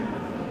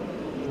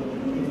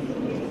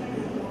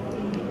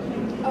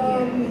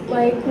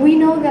 Like, we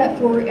know that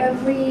for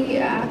every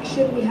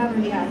action, we have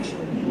a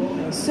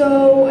reaction.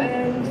 So,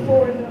 and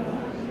for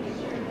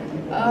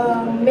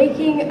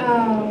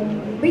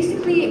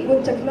basically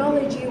with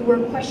technology,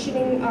 we're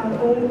questioning our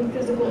own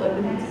physical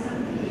abilities.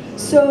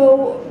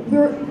 So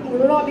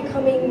we're not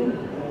becoming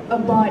a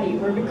body,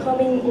 we're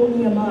becoming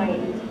only a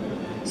mind.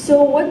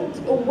 So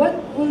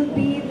what will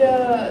be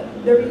the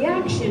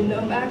reaction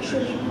of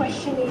actually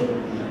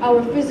questioning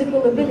our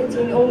physical ability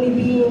and only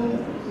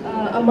being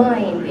a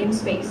mind in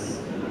space?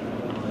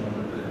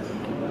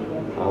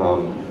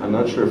 I'm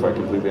not sure if I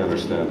completely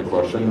understand the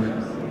question.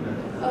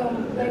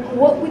 Like,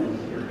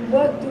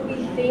 what do we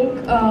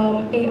think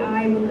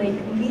AI will like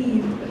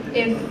leave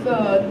if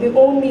the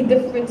only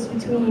difference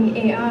between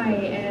AI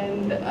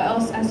and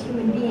us as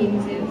human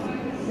beings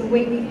is the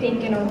way we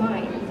think in our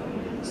mind?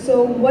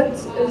 So what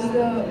is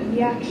the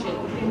reaction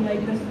in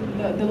like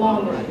the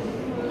long run?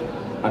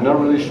 I'm not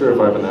really sure if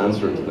I have an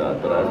answer to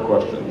that, but I have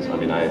questions. I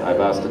mean, I've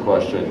asked the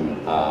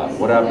question,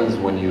 what happens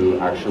when you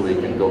actually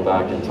can go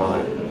back in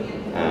time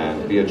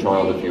and be a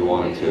child if you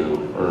wanted to,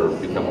 or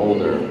become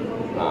older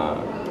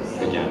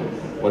again?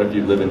 What if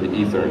you live in the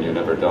ether and you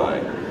never die?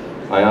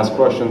 I ask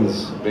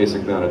questions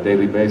basically on a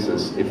daily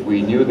basis. If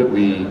we knew that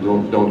we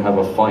don't have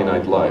a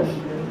finite life,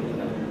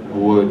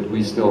 would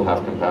we still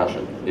have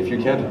compassion? If you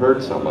can't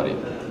hurt somebody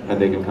and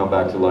they can come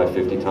back to life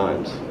 50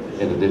 times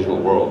in the digital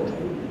world,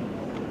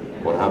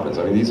 what happens?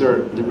 I mean, these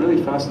are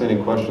really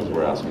fascinating questions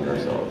we're asking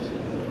ourselves.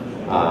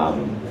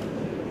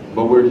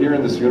 But we're here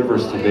in this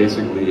universe to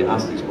basically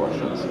ask these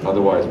questions.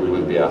 Otherwise, we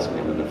wouldn't be asking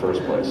them in the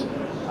first place.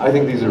 I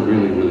think these are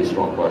really, really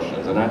strong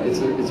questions. And it's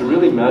a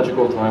really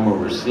magical time when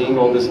we're seeing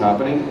all this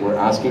happening. We're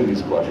asking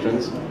these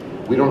questions.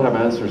 We don't have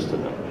answers to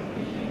them.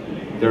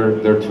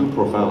 They're too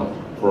profound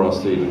for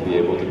us to even be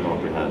able to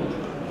comprehend.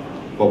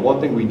 But one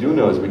thing we do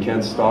know is we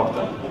can't stop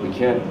them. We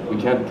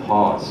can't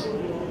pause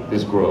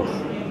this growth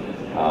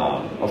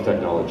of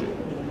technology.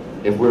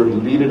 If we're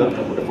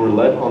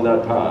led on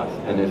that path,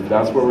 and if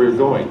that's where we're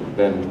going,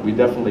 then we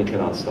definitely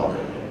cannot stop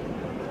it.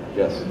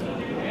 Yes.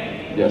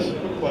 Yes.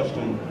 Quick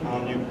question.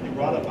 You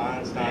brought up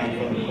Einstein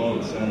for the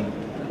quotes,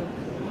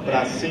 but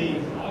I see,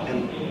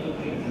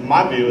 and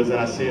my view is that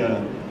I see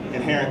an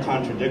inherent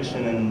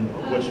contradiction in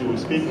what you were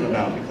speaking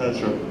about,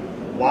 because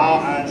while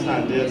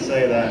Einstein did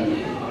say that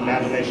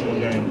imagination was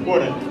very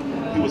important,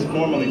 he was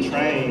formally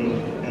trained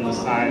in the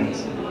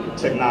science,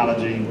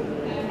 technology,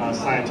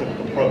 scientific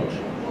approach.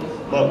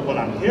 But what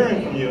I'm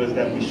hearing from you is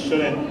that we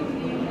shouldn't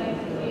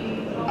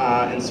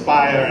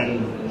inspire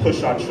and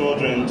push our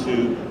children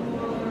to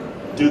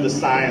do the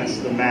science,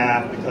 the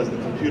math, because the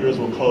computers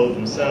will code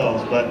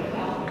themselves. But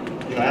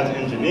as an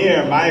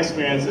engineer, my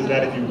experience is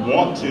that if you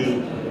want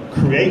to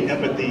create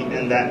empathy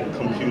in that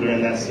computer,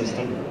 in that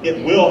system,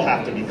 it will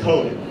have to be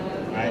coded,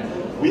 right?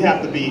 We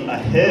have to be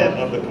ahead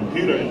of the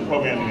computer in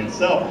programming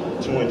itself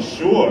to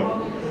ensure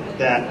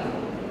that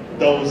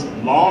those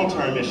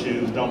long-term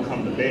issues don't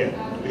come to bear,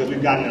 because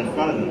we've gotten in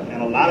front of them.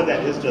 And a lot of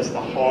that is just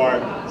the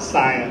hard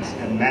science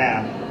and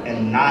math,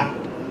 and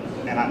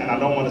I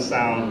don't want to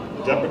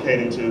sound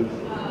deprecating to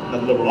the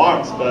liberal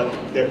arts, but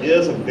there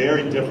is a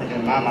very different,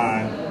 in my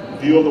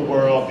mind, view of the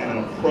world and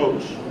an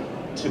approach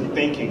to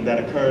thinking that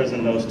occurs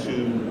in those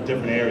two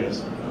different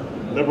areas,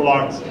 liberal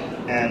arts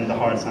and the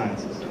hard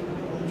sciences.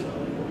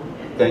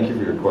 Thank you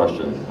for your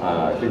question.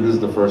 I think this is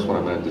the first one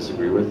I'm going to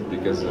disagree with,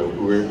 because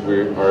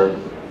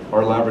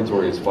our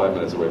laboratory is 5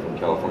 minutes away from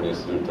California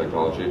Institute of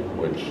Technology,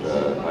 which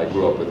I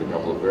grew up with. A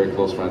couple of very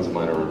close friends of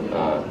mine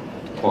are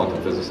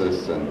quantum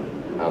physicists and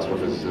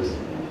astrophysicists.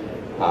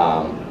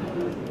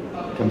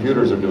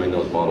 Computers are doing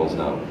those models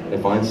now.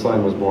 If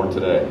Einstein was born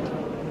today,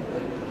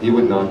 he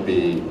would not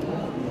be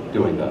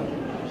doing that.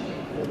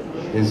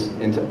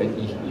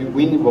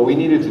 what we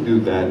needed to do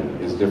then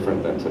is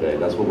different than today.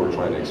 That's what we're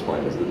trying to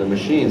explain. Is that the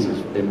machines,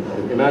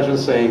 imagine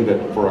saying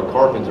that for a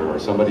carpenter or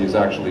somebody who's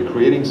actually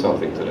creating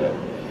something today,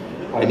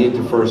 I need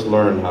to first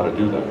learn how to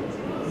do that.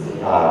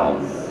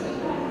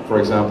 For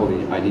example,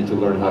 I need to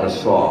learn how to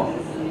saw,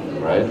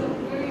 right?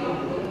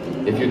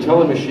 If you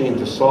tell a machine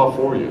to saw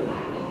for you,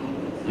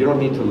 you don't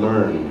need to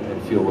learn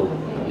and feel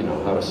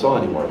how to saw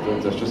anymore.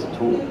 That's just a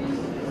tool.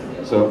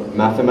 So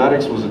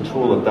mathematics was a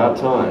tool at that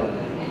time,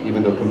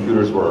 even though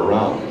computers were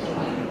around.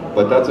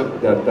 But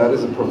that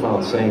is a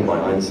profound saying by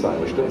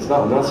Einstein.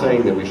 I'm not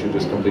saying that we should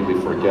just completely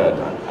forget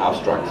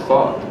abstract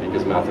thought,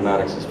 because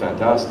mathematics is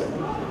fantastic.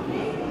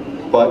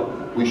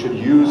 But we should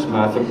use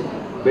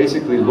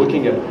basically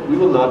looking at, we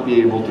will not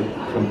be able to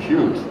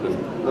compute.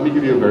 Let me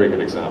give you a very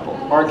good example.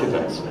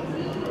 Architects.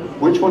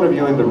 Which one of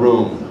you in the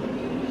room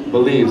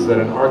believes that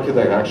an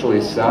architect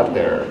actually sat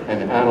there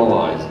and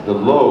analyzed the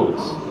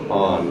loads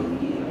on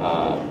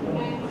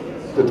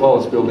the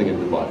tallest building in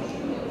Dubai?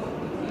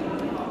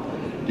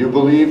 Do you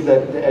believe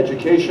that the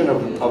education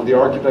of the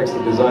architects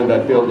that designed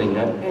that building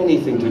had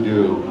anything to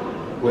do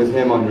with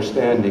him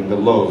understanding the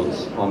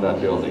loads on that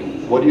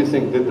building? What do you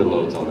think did the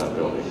loads on that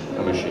building?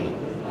 A machine.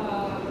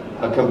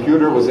 A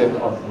computer was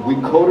we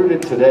coded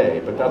it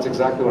today, but that's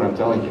exactly what I'm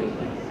telling you.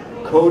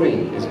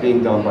 Coding is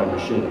being done by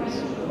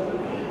machines.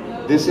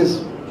 This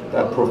is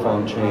that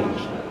profound change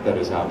that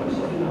is happening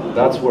right now.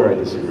 That's where I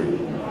disagree.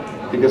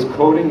 Because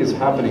coding is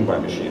happening by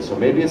machines. So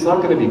maybe it's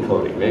not going to be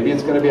coding. Maybe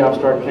it's going to be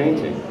abstract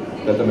painting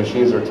that the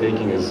machines are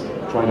taking as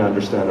trying to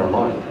understand our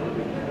mind.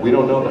 We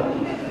don't know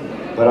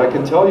that. But I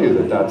can tell you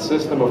that that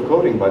system of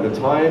coding, by the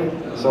time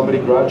somebody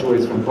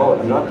graduates from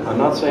college, I'm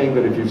not saying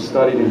that if you've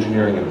studied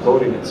engineering and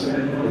coding, it's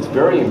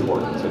very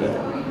important today.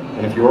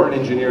 And if you are an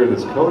engineer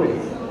that's coding,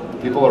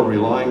 people are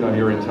relying on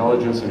your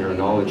intelligence and your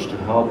knowledge to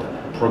help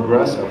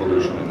progress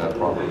evolution in that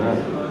proper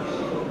manner.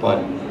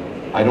 But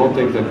I don't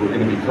think that we're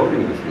going to be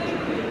coding in the future.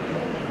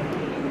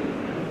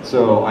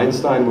 So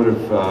Einstein would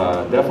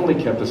have definitely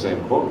kept the same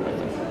quote, I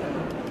think.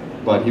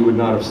 But he would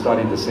not have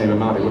studied the same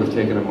amount. He would have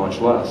taken it much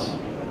less.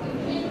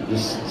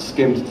 Just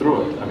skimmed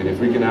through it. I mean, if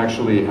we can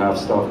actually have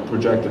stuff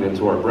projected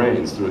into our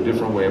brains through a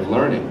different way of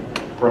learning,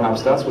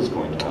 perhaps that's what's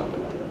going to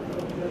happen.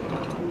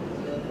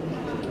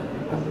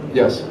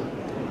 Yes?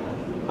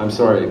 I'm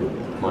sorry,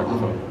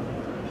 microphone.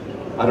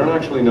 I don't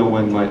actually know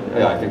when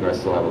I think I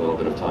still have a little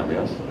bit of time,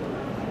 yes?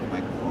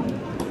 Microphone.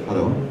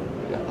 Hello?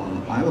 Yeah.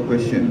 I have a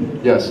question.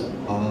 Yes.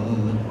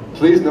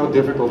 Please, no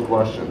difficult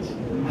questions.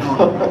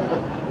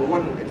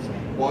 No. It's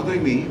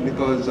bothering me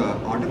because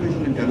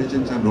artificial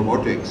intelligence and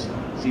robotics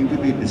seem to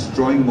be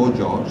destroying more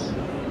jobs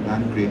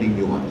than creating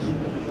new ones.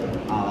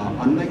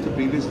 Unlike the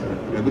previous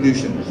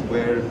revolutions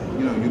where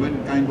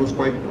humankind was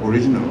quite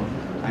original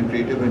and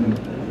creative in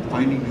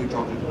finding new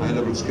jobs with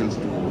high-level skills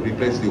to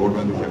replace the old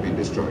ones which have been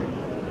destroyed.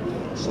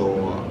 So,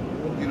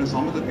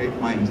 some of the great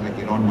minds like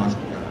Elon Musk,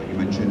 you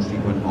mentioned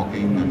Stephen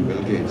Hawking and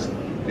Bill Gates,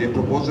 they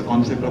proposed the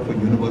concept of a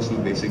universal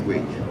basic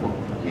wage for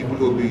people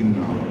who have been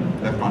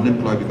left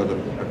unemployed because of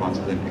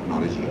advances in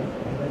technology.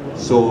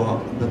 So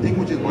the thing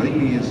which is worrying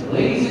me is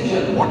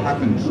what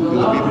happens to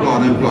the people who are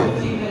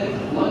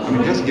unemployed? I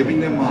mean, just giving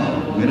them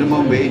a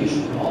minimum wage,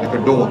 like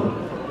a door,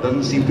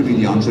 doesn't seem to be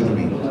the answer to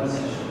me.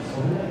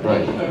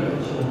 Right.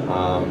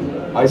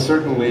 I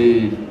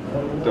certainly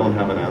don't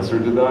have an answer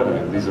to that.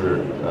 I mean, these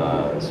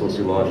are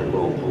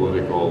sociological,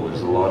 political,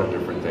 there's a lot of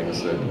different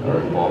things that are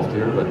involved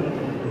here,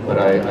 but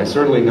I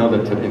certainly know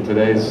that in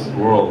today's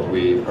world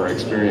we are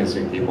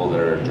experiencing people that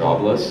are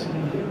jobless,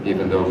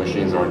 even though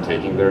machines aren't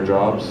taking their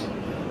jobs,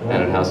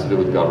 and it has to do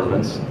with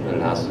governments, and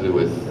it has to do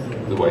with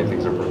the way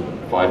things are.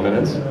 5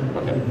 minutes?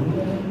 Okay.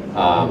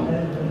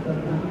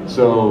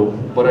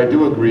 But I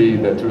do agree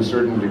that to a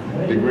certain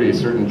degree,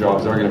 certain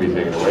jobs are going to be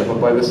taken away. But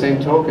by the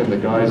same token, the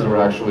guys who are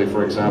actually,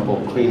 for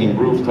example, cleaning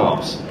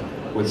rooftops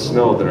with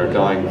snow that are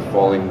dying,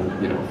 falling,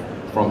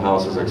 from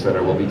houses,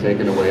 etc., will be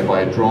taken away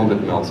by a drone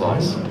that melts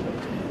ice.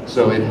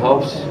 So it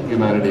helps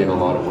humanity in a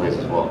lot of ways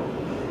as well.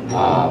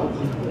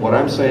 What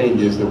I'm saying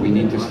is that we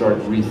need to start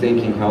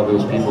rethinking how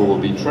those people will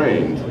be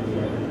trained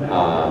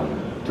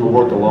to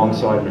work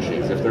alongside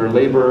machines. If they're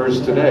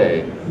laborers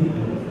today,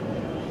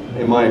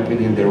 in my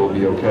opinion, they will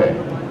be okay.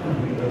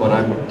 But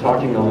I'm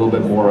talking a little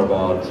bit more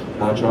about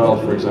my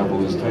child, for example,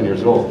 who's 10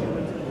 years old.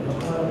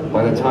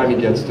 By the time he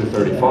gets to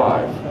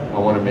 35, I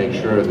want to make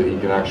sure that he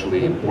can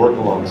actually work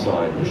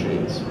alongside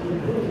machines.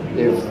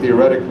 If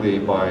theoretically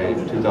by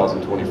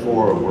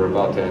 2024 we're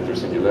about to enter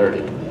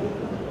singularity.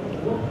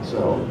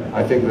 So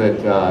I think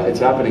that it's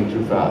happening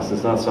too fast.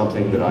 It's not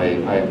something that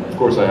of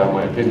course I have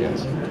my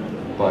opinions,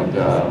 but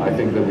I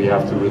think that we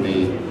have to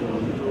really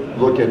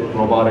look at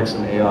robotics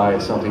and AI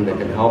as something that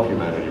can help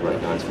humanity right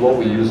now. It's what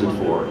we use it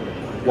for.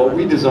 What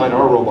we design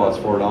our robots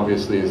for,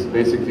 obviously, is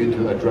basically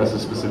to address a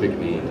specific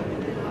need.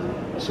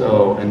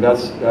 So, and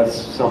that's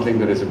something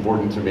that is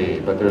important to me.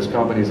 But there's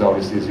companies,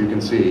 obviously, as you can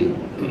see,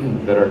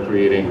 that are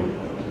creating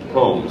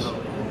combs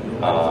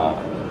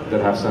that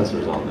have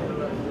sensors on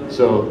them.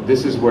 So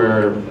this is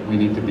where we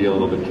need to be a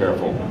little bit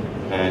careful.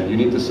 And you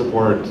need to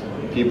support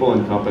people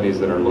and companies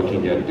that are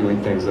looking at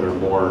doing things that are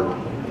more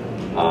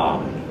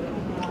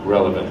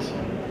relevant.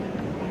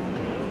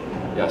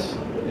 Yes,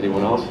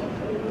 anyone else?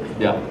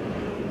 Yeah.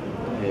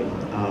 Hey,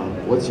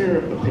 what's your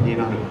opinion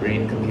on a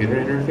brain-computer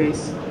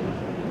interface?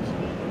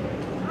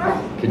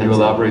 Can you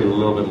elaborate a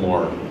little bit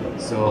more?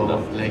 So,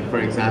 like for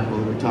example,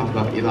 we talked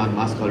about Elon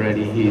Musk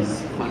already.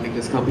 He's funding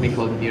this company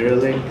called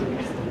Neuralink,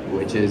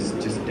 which is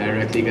just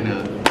directly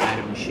gonna add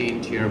a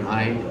machine to your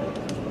mind,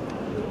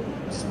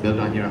 just build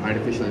on your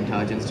artificial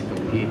intelligence to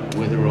compete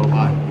with a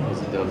robot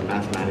because of the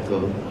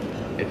mathematical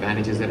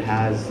advantages it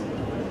has,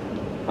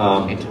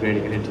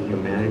 integrating it into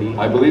humanity.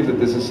 I believe that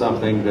this is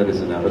something that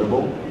is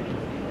inevitable.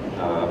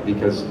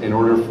 Because in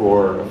order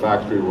for a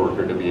factory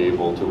worker to be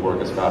able to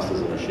work as fast as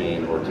a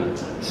machine or to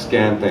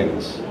scan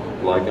things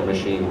like a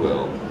machine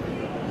will,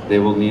 they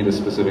will need a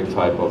specific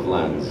type of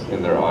lens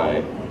in their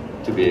eye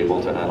to be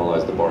able to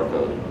analyze the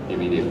barcode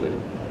immediately.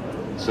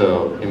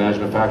 So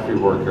imagine a factory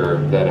worker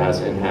that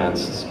has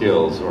enhanced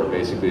skills, or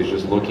basically is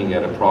just looking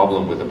at a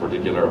problem with a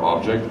particular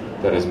object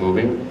that is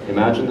moving.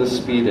 Imagine the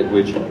speed at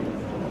which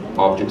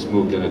objects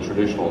moved in a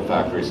traditional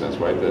factory sense,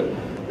 right?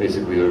 That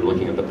basically they're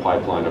looking at the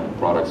pipeline of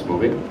products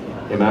moving.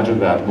 Imagine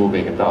that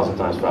moving 1,000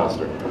 times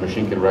faster. A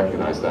machine can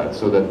recognize that,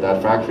 so that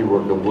that factory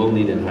worker will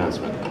need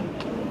enhancement.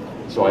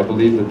 So I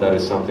believe that that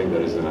is something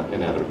that is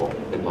inevitable.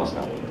 It must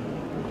happen.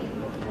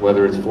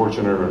 Whether it's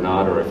fortunate or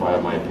not, or if I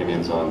have my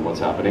opinions on what's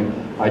happening.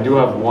 I do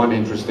have one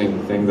interesting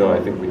thing though.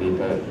 I think we need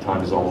that.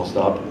 Time is almost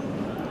up.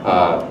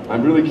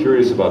 I'm really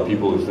curious about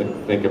people who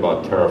think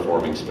about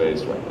terraforming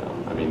space right now.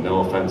 I mean, no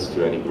offense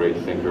to any great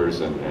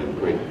thinkers and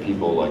great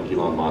people like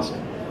Elon Musk.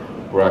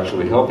 We're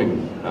actually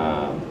helping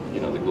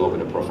the globe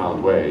in a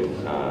profound way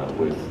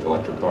with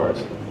electric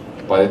cars.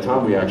 By the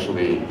time we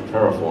actually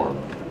terraform,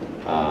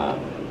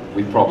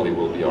 we probably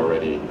will be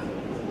already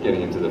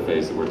getting into the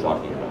phase that we're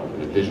talking about,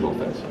 the digital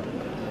phase.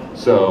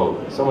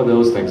 So some of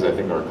those things I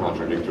think are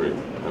contradictory,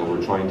 and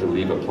we're trying to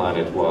leave a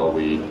planet while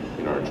we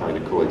are trying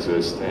to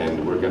coexist,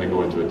 and we're going to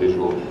go into a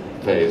digital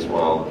phase.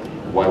 Well,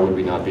 why would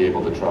we not be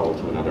able to travel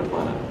to another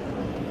planet?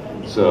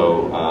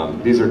 So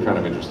these are kind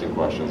of interesting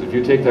questions. If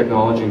you take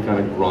technology and kind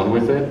of run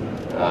with it,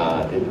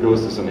 it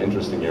goes to some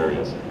interesting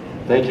areas.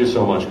 Thank you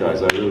so much,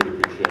 guys. I really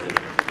appreciate it.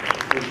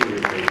 Appreciate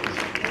your patience.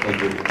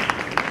 Thank you.